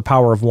formerly called the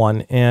power of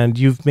one, and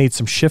you've made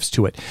some shifts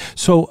to it.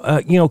 So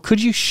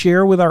could you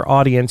share with our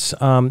audience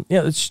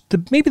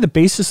maybe the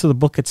basis of the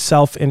book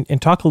itself,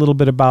 and talk a little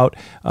bit about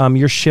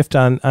your shift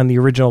on the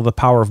original The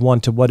Power of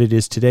One to what it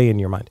is today in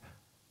your mind?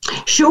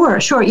 Sure,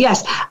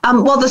 yes.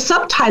 Well, the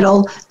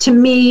subtitle to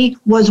me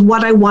was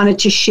what I wanted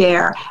to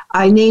share.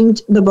 I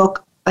named the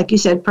book, like you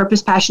said,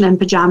 Purpose, Passion, and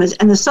Pajamas.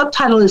 And the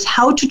subtitle is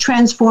How to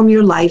Transform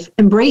Your Life,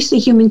 Embrace the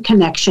Human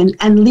Connection,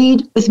 and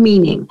Lead with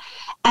Meaning.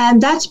 And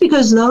that's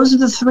because those are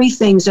the three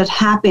things that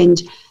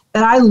happened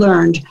that I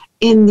learned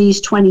in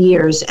these 20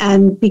 years.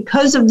 And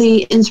because of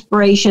the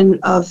inspiration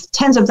of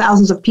tens of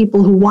thousands of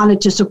people who wanted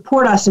to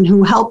support us and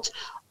who helped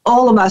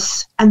all of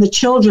us and the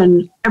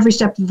children every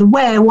step of the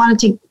way, I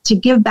wanted to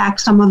give back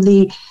some of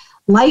the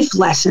life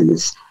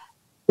lessons,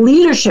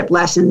 leadership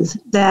lessons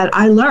that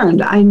I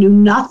learned. I knew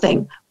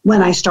nothing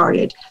when I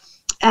started.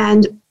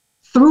 And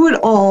through it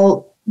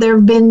all, there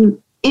have been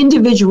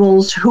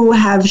individuals who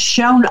have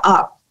shown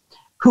up,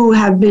 who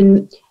have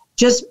been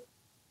just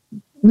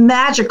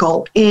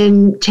magical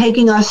in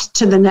taking us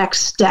to the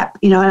next step.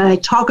 And I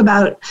talk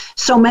about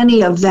so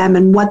many of them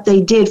and what they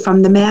did,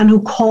 from the man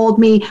who called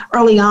me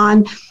early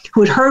on,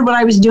 who had heard what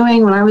I was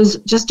doing when I was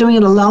just doing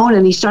it alone.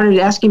 And he started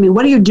asking me,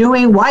 what are you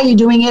doing? Why are you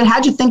doing it?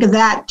 How'd you think of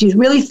that? Do you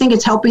really think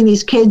it's helping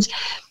these kids?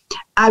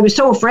 I was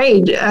so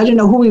afraid. I didn't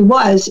know who he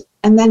was.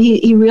 And then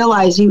he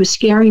realized he was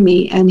scaring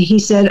me. And he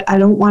said, I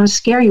don't want to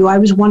scare you. I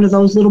was one of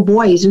those little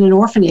boys in an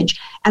orphanage.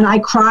 And I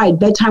cried.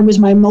 Bedtime was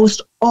my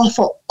most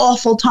awful,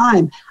 awful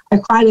time. I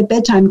cried at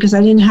bedtime because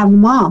I didn't have a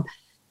mom.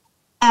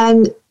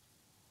 And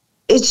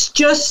it's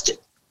just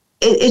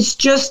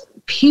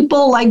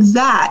people like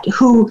that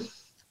who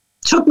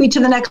took me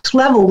to the next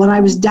level when I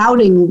was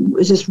doubting,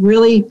 is this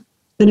really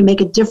going to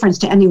make a difference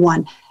to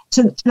anyone?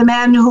 To the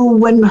man who,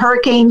 when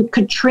Hurricane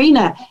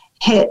Katrina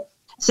hit,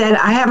 said,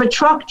 I have a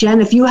truck, Jen.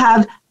 If you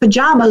have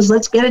pajamas,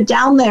 let's get it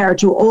down there.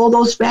 To all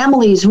those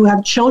families who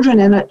have children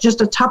and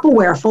just a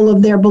Tupperware full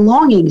of their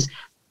belongings.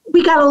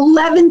 We got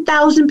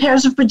 11,000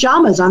 pairs of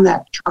pajamas on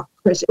that truck,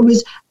 Chris. It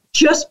was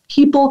just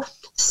people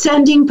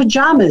sending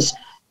pajamas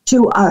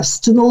to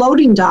us, to the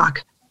loading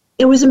dock.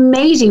 It was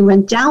amazing.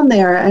 Went down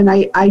there and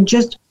I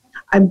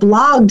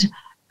blogged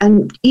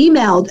and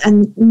emailed,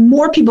 and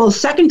more people. A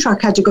second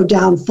truck had to go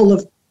down full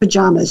of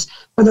pajamas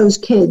for those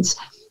kids.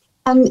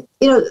 And,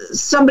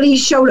 somebody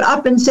showed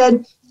up and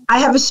said, I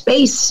have a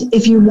space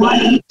if you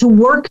want to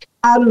work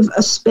out of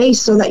a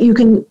space so that you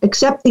can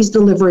accept these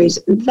deliveries.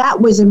 That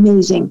was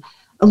amazing.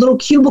 A little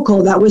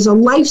cubicle, that was a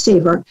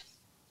lifesaver.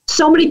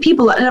 So many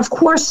people. And of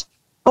course,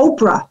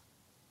 Oprah.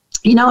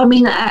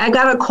 I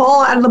got a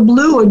call out of the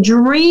blue, a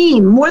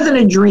dream, more than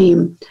a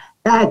dream,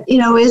 that,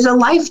 is a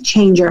life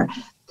changer.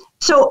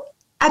 So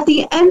at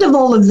the end of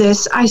all of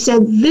this, I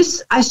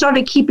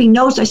started keeping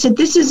notes. I said,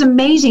 this is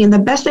amazing. And the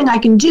best thing I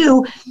can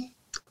do,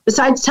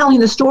 besides telling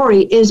the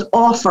story, is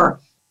offer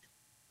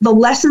the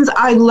lessons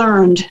I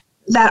learned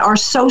that are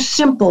so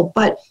simple,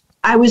 but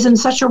I was in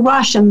such a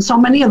rush, and so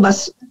many of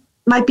us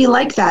might be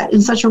like that,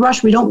 in such a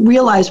rush. We don't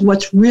realize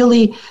what's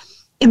really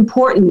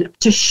important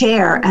to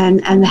share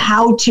and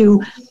how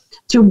to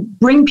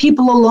bring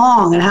people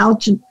along and how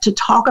to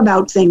talk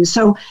about things.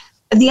 So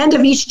at the end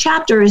of each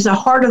chapter is a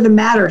heart of the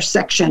matter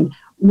section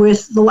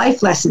with the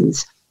life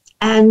lessons.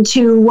 And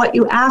to what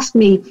you asked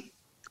me,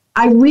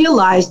 I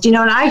realized, and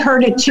I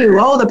heard it too.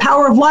 Oh, the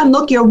power of one.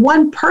 Look, you're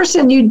one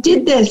person. You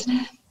did this.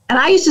 And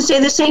I used to say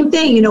the same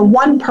thing,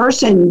 one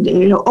person,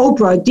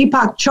 Oprah,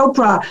 Deepak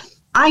Chopra,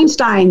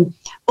 Einstein,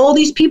 all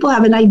these people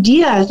have an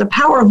idea. The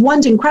power of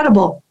one's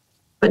incredible.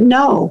 But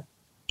no,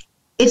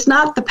 it's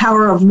not the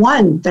power of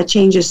one that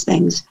changes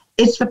things.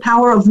 It's the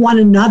power of one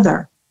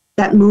another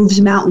that moves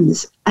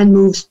mountains and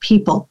moves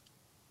people.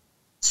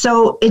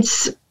 So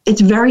it's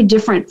very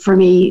different for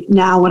me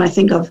now when I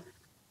think of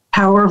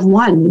power of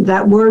one.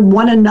 That word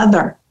one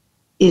another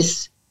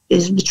is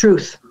the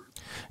truth.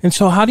 And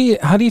so how do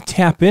you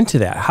tap into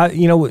that? How,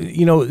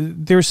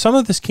 there's some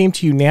of this came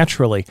to you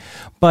naturally,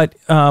 but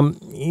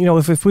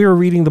if we were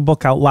reading the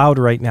book out loud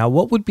right now,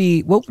 what would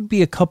be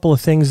a couple of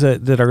things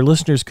that our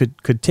listeners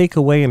could take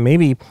away, and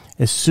maybe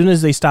as soon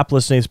as they stop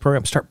listening to this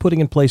program, start putting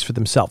in place for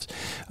themselves?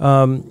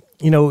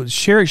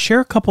 Share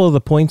a couple of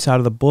the points out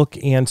of the book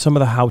and some of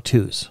the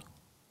how-tos.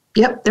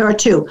 Yep, there are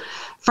two.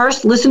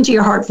 First, listen to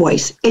your heart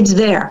voice. It's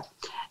there.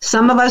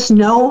 Some of us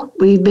know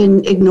we've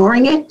been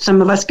ignoring it.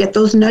 Some of us get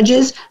those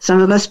nudges. Some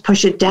of us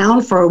push it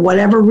down for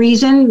whatever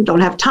reason.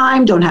 Don't have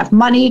time, don't have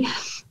money,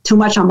 too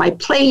much on my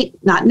plate,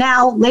 not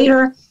now,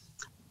 later.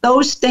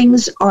 Those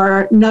things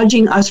are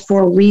nudging us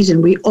for a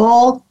reason. We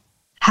all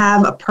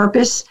have a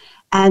purpose,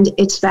 and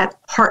it's that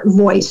heart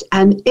voice.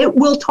 And it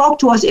will talk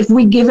to us if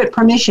we give it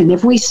permission.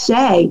 If we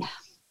say,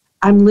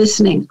 I'm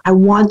listening. I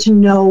want to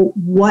know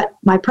what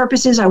my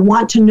purpose is. I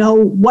want to know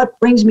what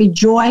brings me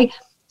joy.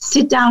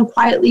 Sit down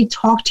quietly,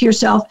 talk to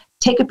yourself,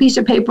 take a piece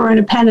of paper and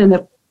a pen and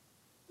a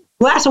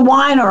glass of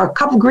wine or a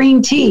cup of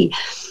green tea,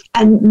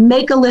 and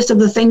make a list of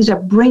the things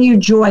that bring you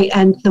joy.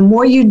 And the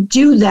more you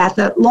do that,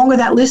 the longer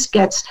that list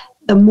gets,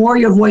 the more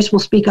your voice will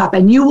speak up.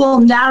 And you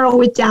will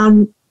narrow it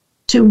down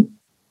to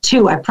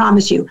two, I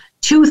promise you,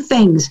 two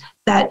things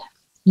that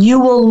you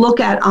will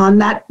look at on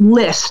that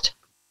list.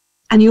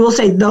 And you will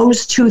say,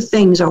 those two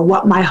things are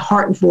what my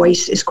heart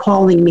voice is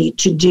calling me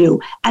to do.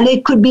 And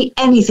it could be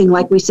anything,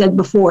 like we said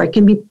before. It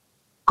can be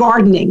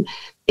gardening.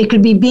 It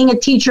could be being a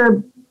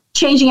teacher,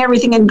 changing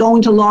everything and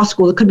going to law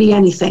school. It could be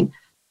anything.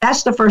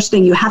 That's the first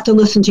thing. You have to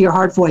listen to your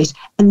heart voice.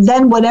 And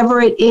then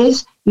whatever it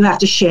is, you have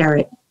to share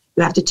it.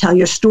 You have to tell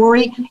your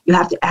story. You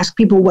have to ask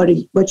people,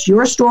 what's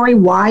your story?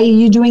 Why are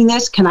you doing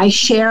this? Can I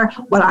share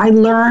what I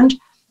learned?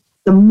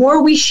 The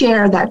more we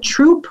share that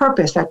true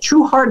purpose, that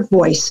true heart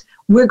voice,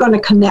 we're going to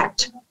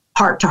connect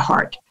heart to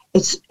heart.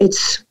 It's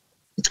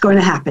going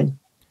to happen.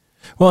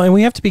 Well, and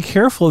we have to be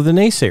careful of the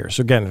naysayers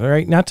again,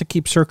 right? Not to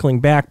keep circling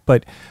back,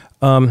 but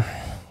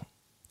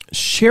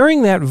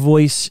sharing that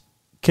voice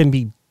can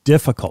be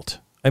difficult.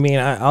 I mean,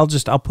 I'll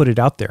put it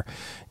out there.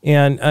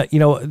 And,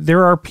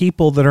 there are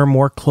people that are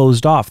more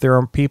closed off. There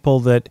are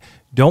people that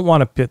don't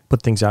want to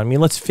put things out. I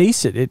mean, let's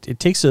face it. It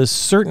takes a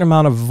certain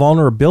amount of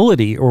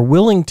vulnerability or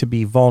willingness to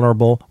be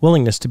vulnerable,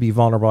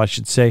 I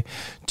should say,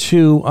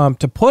 to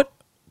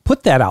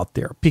put that out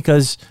there,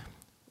 because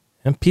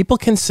people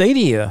can say to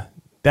you,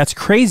 that's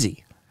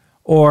crazy,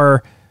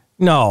 or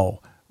no,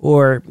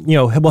 or,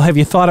 well, have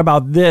you thought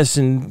about this?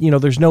 And,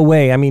 there's no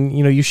way. I mean,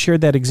 you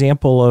shared that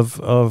example of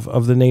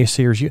the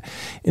naysayers.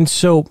 And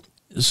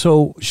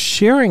so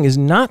sharing is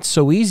not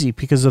so easy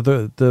because of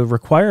the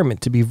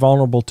requirement to be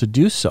vulnerable to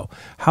do so.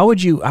 How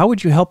would you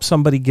help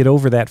somebody get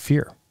over that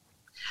fear?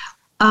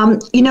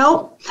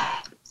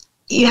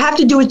 You have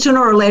to do it sooner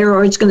or later,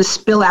 or it's going to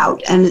spill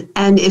out. And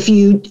if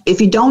you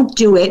don't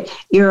do it,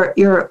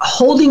 you're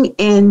holding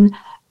in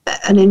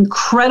an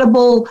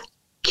incredible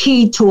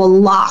key to a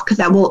lock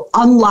that will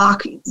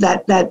unlock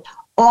that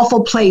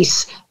awful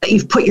place that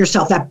you've put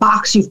yourself, that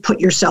box you've put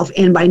yourself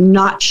in by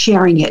not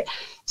sharing it.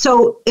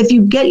 So if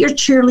you get your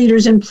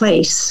cheerleaders in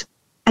place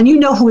and you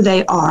know who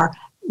they are,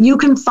 you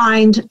can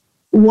find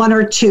one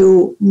or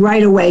two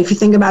right away. If you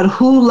think about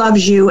who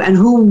loves you and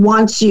who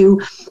wants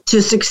you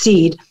to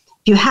succeed,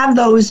 if you have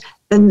those,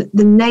 then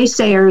the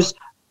naysayers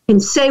can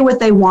say what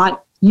they want.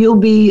 You'll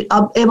be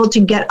able to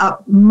get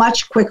up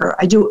much quicker.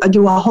 I do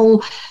a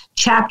whole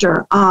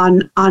chapter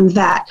on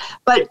that.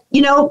 But,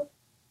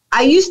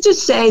 I used to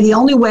say the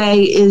only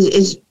way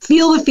is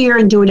feel the fear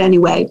and do it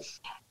anyway.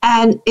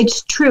 And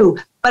it's true.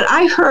 But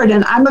I heard,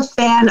 and I'm a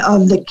fan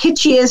of the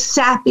kitschiest,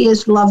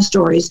 sappiest love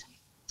stories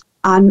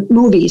on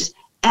movies.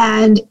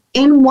 And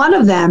in one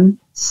of them,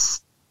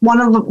 one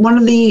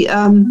of the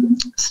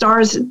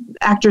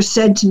actors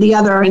said to the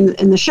other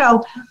in the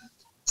show,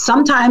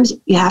 sometimes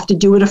you have to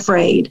do it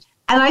afraid.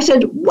 And I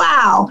said,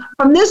 wow,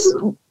 from this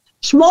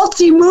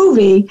schmaltzy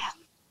movie,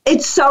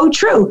 it's so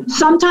true.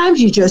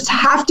 Sometimes you just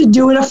have to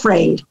do it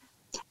afraid.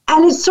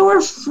 And it sort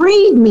of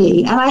freed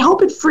me. And I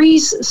hope it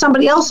frees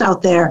somebody else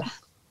out there,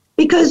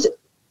 because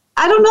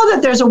I don't know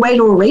that there's a way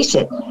to erase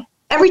it.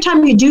 Every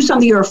time you do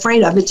something you're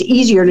afraid of, it's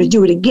easier to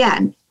do it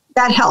again.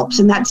 That helps,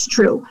 and that's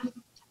true.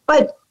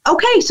 But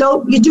okay,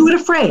 so you do it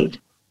afraid.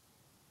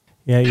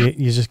 Yeah,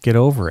 you just get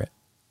over it,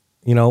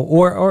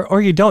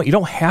 or you don't. You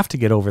don't have to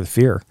get over the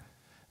fear.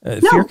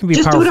 Fear can be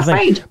a powerful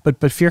thing,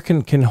 but fear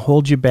can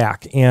hold you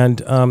back.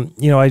 And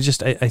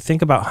I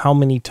think about how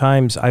many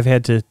times I've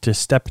had to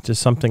step into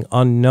something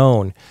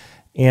unknown,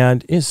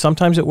 and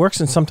sometimes it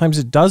works and sometimes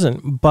it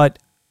doesn't. But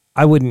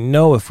I wouldn't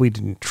know if we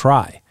didn't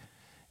try.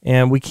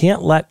 And we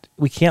can't let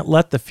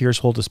the fears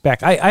hold us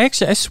back. I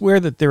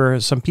swear that there are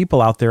some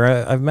people out there.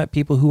 I've met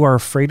people who are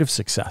afraid of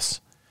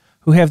success,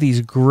 who have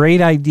these great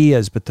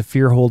ideas, but the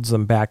fear holds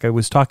them back. I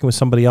was talking with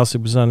somebody else.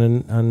 It was on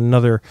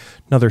another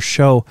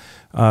show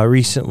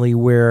recently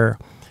where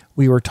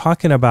we were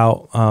talking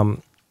about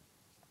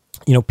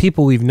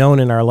people we've known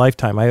in our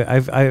lifetime.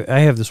 I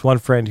have this one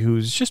friend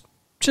who's just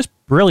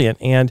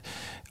brilliant and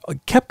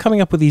kept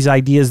coming up with these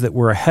ideas that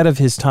were ahead of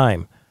his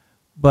time,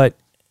 but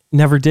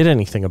never did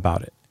anything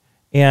about it.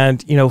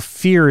 And,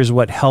 fear is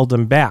what held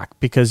him back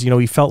because,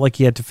 he felt like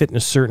he had to fit in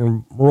a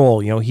certain role.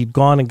 He'd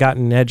gone and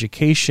gotten an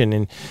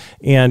education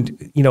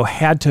and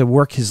had to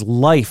work his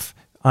life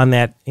in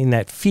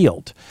that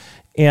field.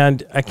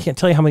 And I can't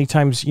tell you how many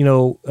times,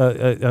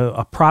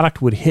 a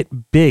product would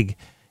hit big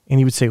and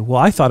he would say, well,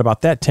 I thought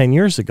about that 10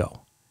 years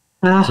ago.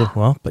 I said,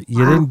 well, but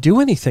you didn't do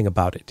anything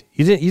about it.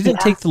 You didn't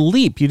take the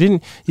leap. You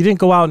didn't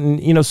go out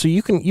and, so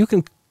you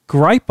can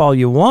gripe all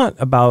you want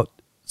about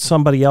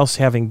somebody else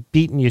having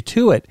beaten you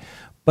to it,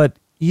 but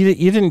you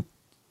didn't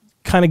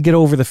kind of get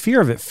over the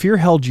fear of it. Fear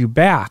held you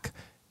back.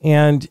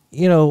 And,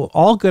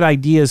 all good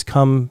ideas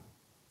come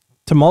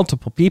to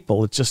multiple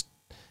people. It's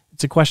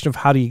a question of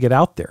how do you get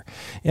out there.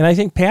 And I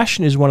think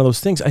passion is one of those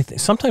things. I think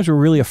sometimes we're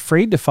really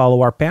afraid to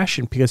follow our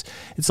passion because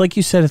it's like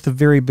you said at the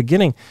very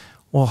beginning,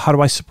 well, how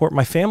do I support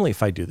my family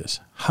if I do this?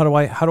 How do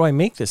I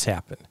make this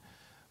happen?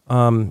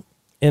 And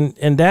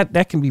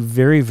that can be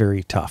very,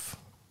 very tough.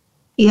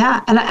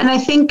 Yeah. And I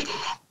think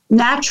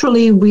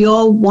naturally we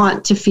all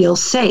want to feel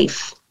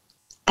safe,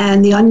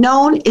 and the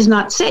unknown is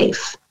not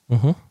safe.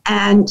 Mm-hmm.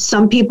 And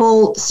some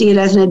people see it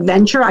as an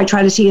adventure. I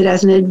try to see it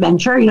as an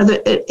adventure.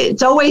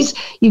 It's always,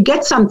 you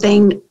get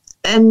something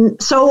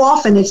and so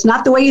often it's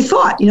not the way you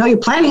thought, you're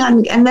planning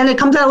on, and then it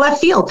comes out of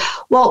left field.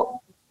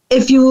 Well,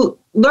 if you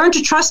learn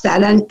to trust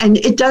that, and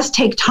it does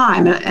take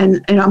time,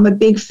 and I'm a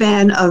big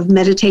fan of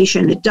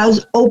meditation. It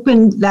does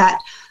open that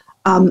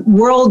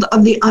world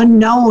of the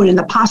unknown and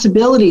the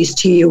possibilities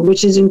to you,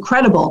 which is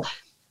incredible.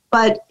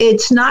 But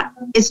it's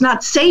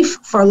not safe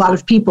for a lot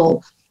of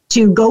people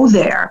to go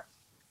there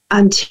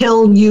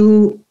until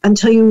you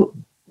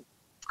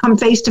come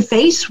face to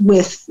face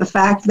with the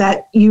fact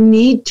that you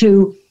need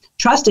to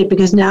trust it,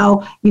 because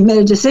now you've made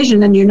a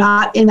decision and you're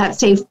not in that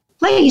safe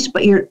place,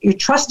 but you're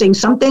trusting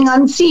something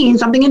unseen,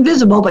 something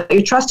invisible, but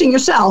you're trusting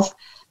yourself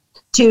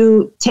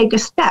to take a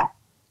step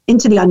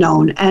into the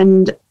unknown.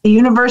 And the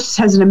universe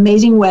has an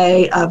amazing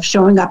way of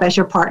showing up as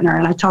your partner.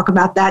 And I talk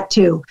about that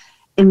too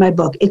in my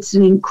book. It's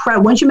an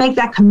incredible, once you make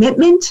that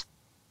commitment,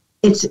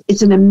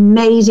 it's an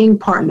amazing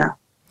partner.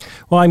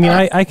 Well, I mean,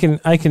 I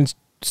can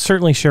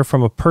certainly share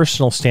from a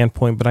personal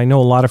standpoint, but I know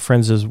a lot of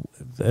friends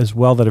as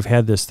well that have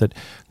had this, that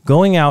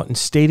going out and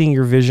stating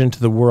your vision to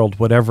the world,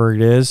 whatever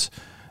it is,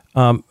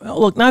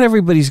 look, not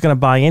everybody's going to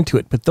buy into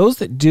it, but those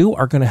that do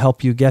are going to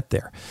help you get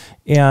there.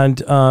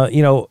 And,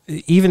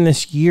 even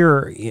this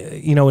year,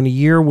 in a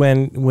year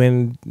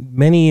when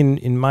many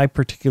in my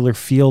particular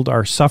field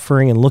are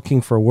suffering and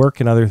looking for work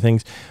and other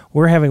things,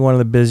 we're having one of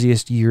the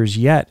busiest years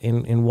yet.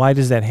 And why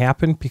does that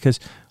happen? Because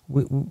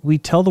we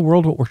tell the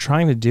world what we're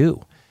trying to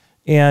do.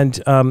 And,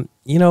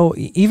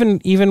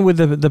 even with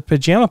the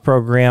pajama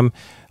program,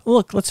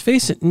 look, let's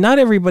face it, not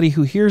everybody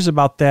who hears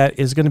about that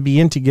is going to be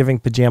into giving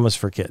pajamas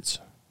for kids.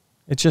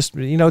 It's just,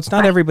 it's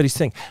not everybody's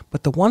thing.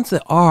 But the ones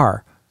that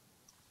are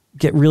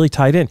get really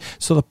tied in.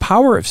 So the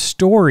power of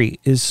story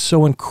is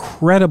so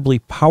incredibly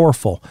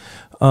powerful.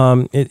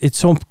 It's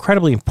so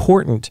incredibly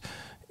important.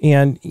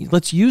 And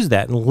let's use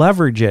that and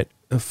leverage it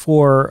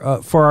for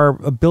our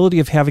ability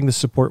of having the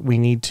support we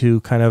need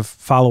to kind of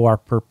follow our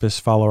purpose,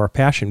 follow our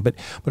passion. But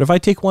if I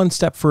take one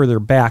step further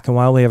back, and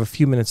while we have a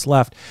few minutes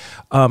left,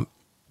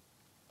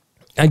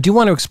 I do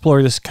want to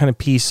explore this kind of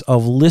piece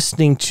of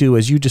listening to,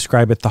 as you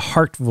describe it, the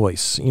heart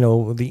voice,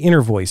 the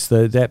inner voice,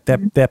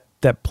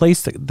 that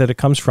place that it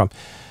comes from.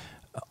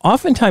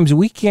 Oftentimes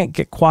we can't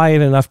get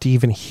quiet enough to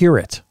even hear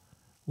it,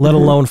 let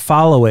alone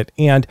follow it.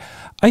 And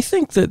I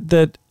think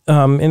that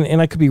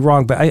and I could be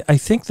wrong, but I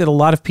think that a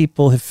lot of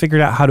people have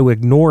figured out how to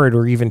ignore it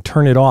or even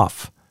turn it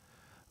off.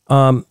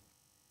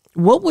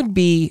 What would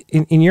be,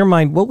 in your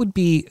mind, what would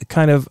be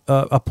kind of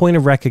a point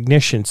of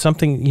recognition,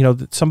 something,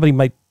 that somebody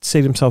might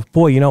say to themselves,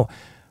 boy,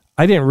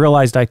 I didn't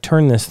realize I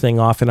turned this thing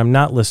off and I'm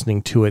not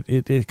listening to it.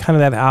 It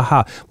kind of that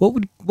aha.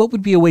 What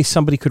would be a way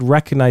somebody could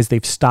recognize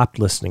they've stopped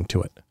listening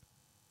to it?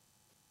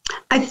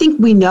 I think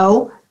we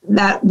know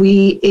that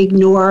we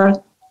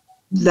ignore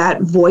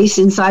that voice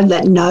inside,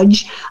 that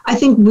nudge. I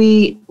think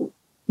we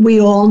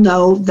all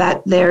know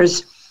that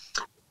there's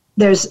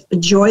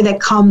joy that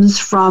comes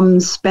from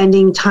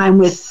spending time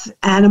with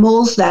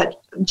animals, that,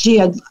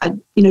 gee,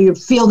 you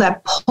feel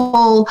that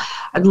pull.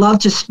 I'd love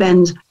to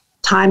spend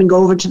time and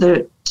go over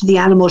to the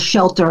animal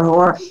shelter,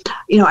 or,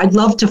 I'd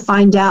love to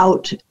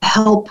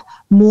help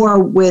more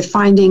with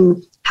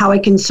finding how I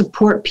can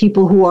support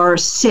people who are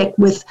sick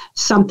with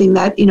something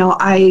that,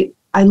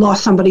 I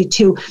lost somebody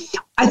to.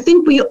 I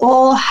think we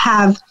all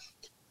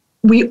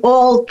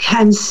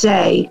can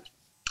say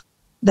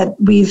that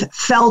we've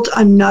felt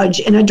a nudge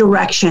in a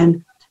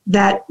direction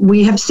that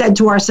we have said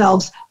to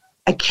ourselves,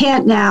 I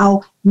can't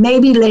now,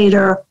 maybe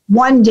later,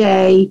 one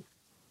day,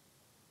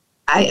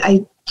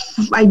 I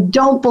I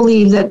don't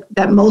believe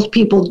that most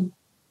people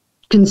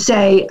can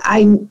say,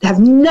 I have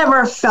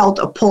never felt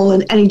a pull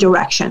in any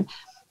direction.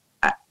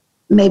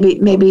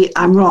 Maybe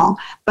I'm wrong,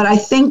 but I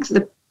think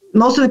that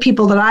most of the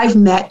people that I've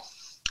met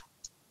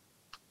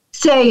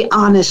say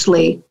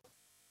honestly,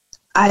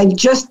 I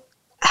just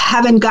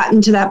haven't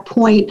gotten to that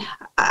point.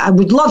 I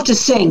would love to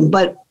sing,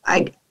 but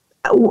how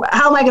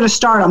am I going to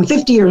start? I'm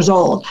 50 years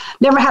old.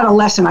 Never had a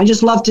lesson. I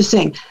just love to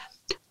sing.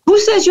 Who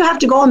says you have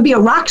to go and be a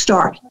rock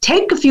star?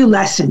 Take a few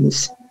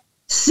lessons.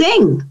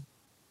 Sing.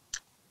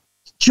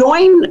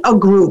 Join a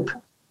group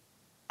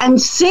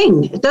and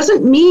sing. It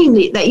doesn't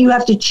mean that you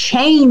have to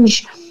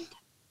change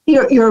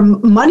your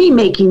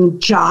money-making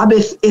job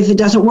if it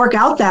doesn't work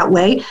out that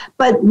way.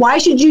 But why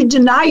should you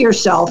deny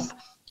yourself?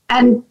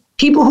 And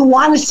people who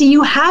want to see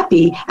you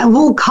happy and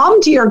who will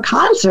come to your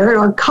concert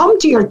or come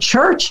to your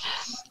church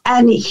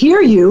and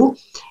hear you,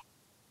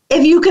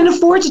 if you can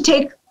afford to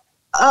take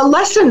a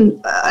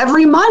lesson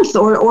every month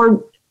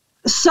or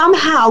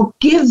somehow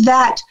give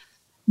that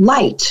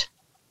light,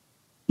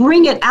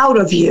 bring it out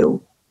of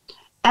you.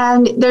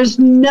 And there's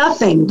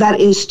nothing that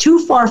is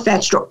too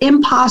far-fetched or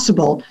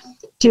impossible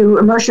to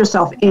immerse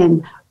yourself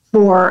in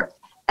for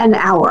an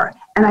hour.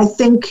 And I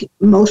think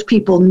most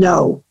people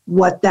know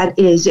what that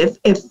is. If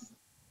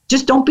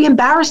just don't be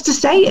embarrassed to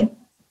say it.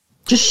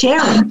 Just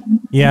share it.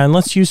 Yeah, and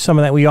let's use some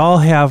of that. We all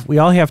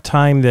have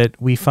time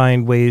that we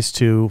find ways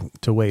to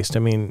waste. I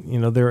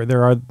mean,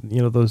 there are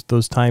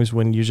those times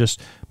when you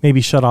just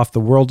maybe shut off the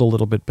world a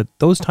little bit, but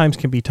those times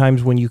can be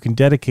times when you can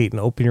dedicate and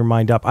open your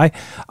mind up.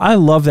 I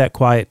love that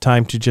quiet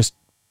time to just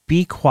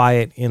be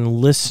quiet and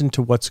listen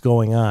to what's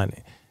going on,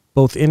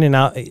 both in and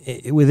out,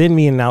 within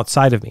me and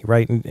outside of me,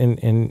 right?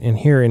 And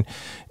here,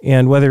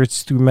 and whether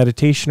it's through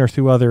meditation or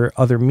through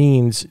other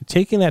means,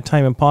 taking that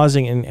time and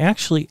pausing and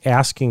actually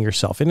asking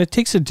yourself, and it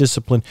takes a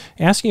discipline,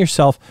 asking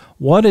yourself,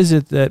 what is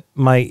it that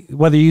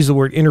whether you use the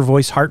word inner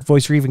voice, heart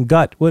voice, or even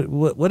gut,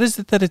 what is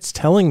it that it's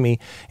telling me,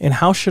 and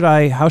how should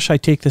I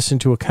take this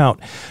into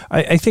account?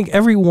 I think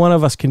every one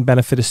of us can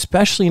benefit,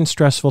 especially in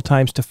stressful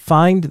times, to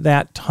find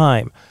that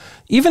time,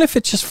 even if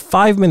it's just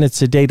 5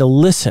 minutes a day, to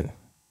listen,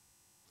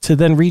 to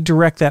then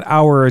redirect that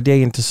hour a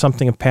day into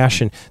something of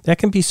passion. That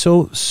can be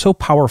so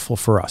powerful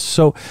for us.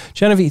 So,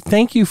 Genevieve,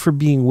 thank you for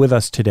being with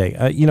us today.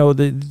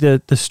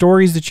 The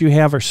stories that you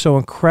have are so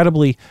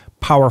incredibly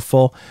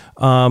powerful.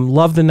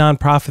 Love the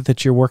nonprofit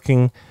that you're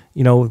working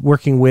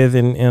with,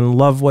 and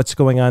love what's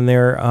going on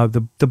there.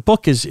 The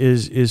book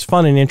is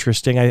fun and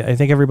interesting. I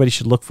think everybody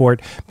should look for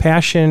it.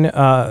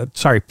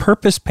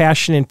 Purpose,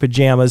 Passion in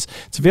Pajamas.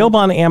 It's available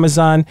on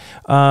Amazon.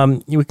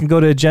 You can go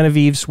to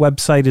Genevieve's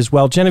website as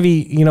well.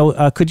 Genevieve,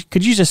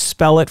 could you just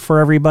spell it for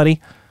everybody?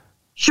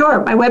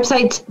 Sure. My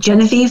website's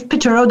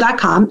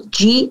GenevievePiturro.com,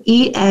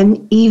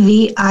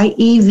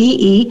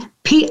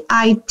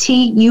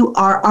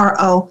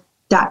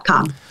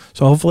 GenevievepIturro.com.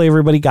 So hopefully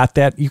everybody got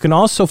that. You can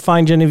also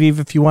find Genevieve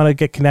if you want to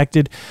get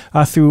connected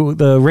through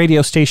the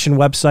radio station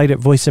website at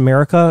Voice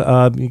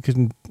America. You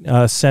can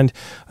send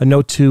a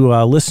note to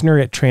listener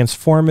at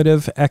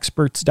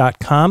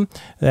transformativeexperts.com.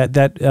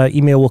 That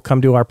email will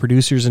come to our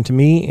producers and to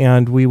me,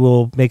 and we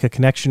will make a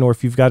connection. Or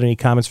if you've got any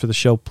comments for the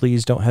show,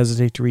 please don't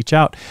hesitate to reach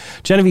out.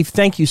 Genevieve,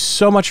 thank you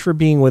so much for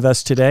being with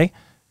us today.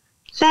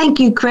 Thank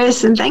you,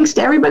 Chris, and thanks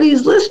to everybody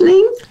who's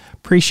listening.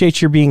 Appreciate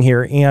your being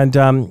here. And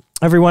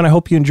everyone, I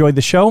hope you enjoyed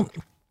the show.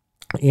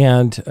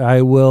 And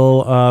I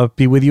will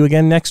be with you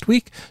again next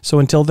week. So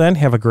until then,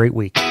 have a great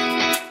week.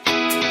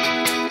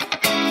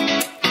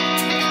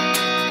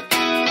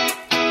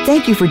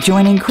 Thank you for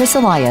joining Chris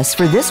Elias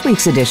for this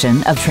week's edition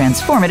of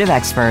Transformative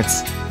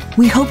Experts.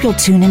 We hope you'll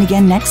tune in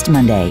again next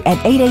Monday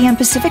at 8 a.m.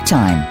 Pacific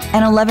Time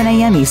and 11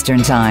 a.m.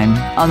 Eastern Time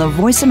on the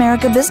Voice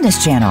America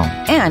Business Channel.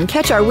 And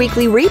catch our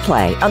weekly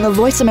replay on the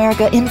Voice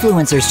America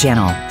Influencers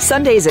Channel,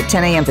 Sundays at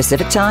 10 a.m.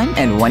 Pacific Time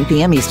and 1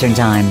 p.m. Eastern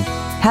Time.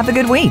 Have a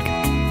good week.